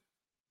this.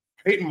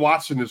 Peyton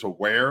Watson is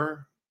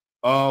aware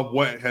of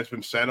what has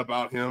been said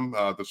about him,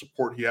 the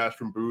support he has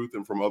from Booth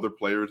and from other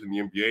players in the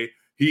NBA.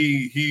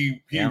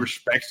 He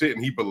respects it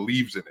and he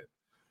believes in it.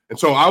 And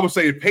so I would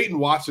say Peyton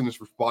Watson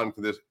is responding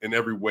to this in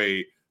every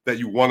way that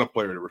you want a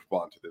player to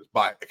respond to this,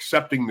 by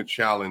accepting the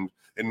challenge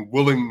and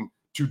willing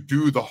to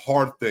do the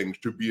hard things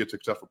to be a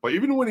successful player.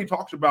 Even when he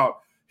talks about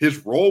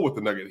his role with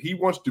the Nuggets, he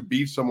wants to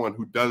be someone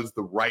who does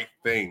the right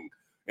thing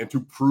and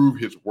to prove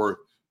his worth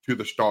to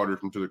the starters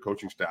and to the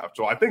coaching staff.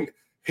 So I think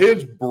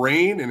his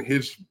brain and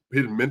his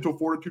mental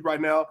fortitude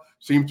right now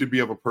seems to be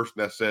of a person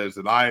that says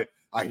that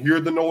I hear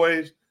the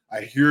noise,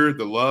 I hear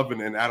the love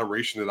and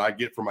adoration that I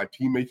get from my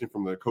teammates and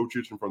from the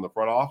coaches and from the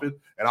front office,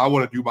 and I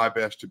want to do my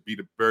best to be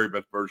the very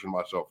best version of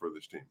myself for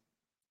this team.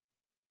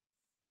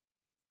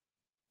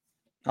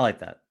 I like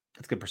that.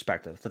 That's good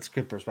perspective.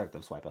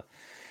 Swipa.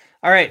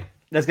 All right.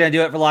 That's going to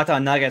do it for Locked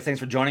On Nuggets. Thanks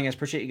for joining us.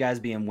 Appreciate you guys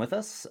being with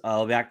us.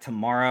 I'll be back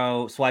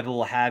tomorrow. Swipa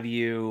will have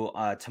you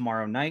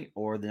tomorrow night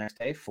or the next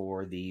day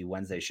for the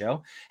Wednesday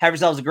show. Have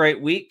yourselves a great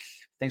week.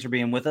 Thanks for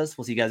being with us.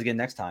 We'll see you guys again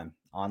next time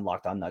on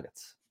Locked On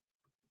Nuggets.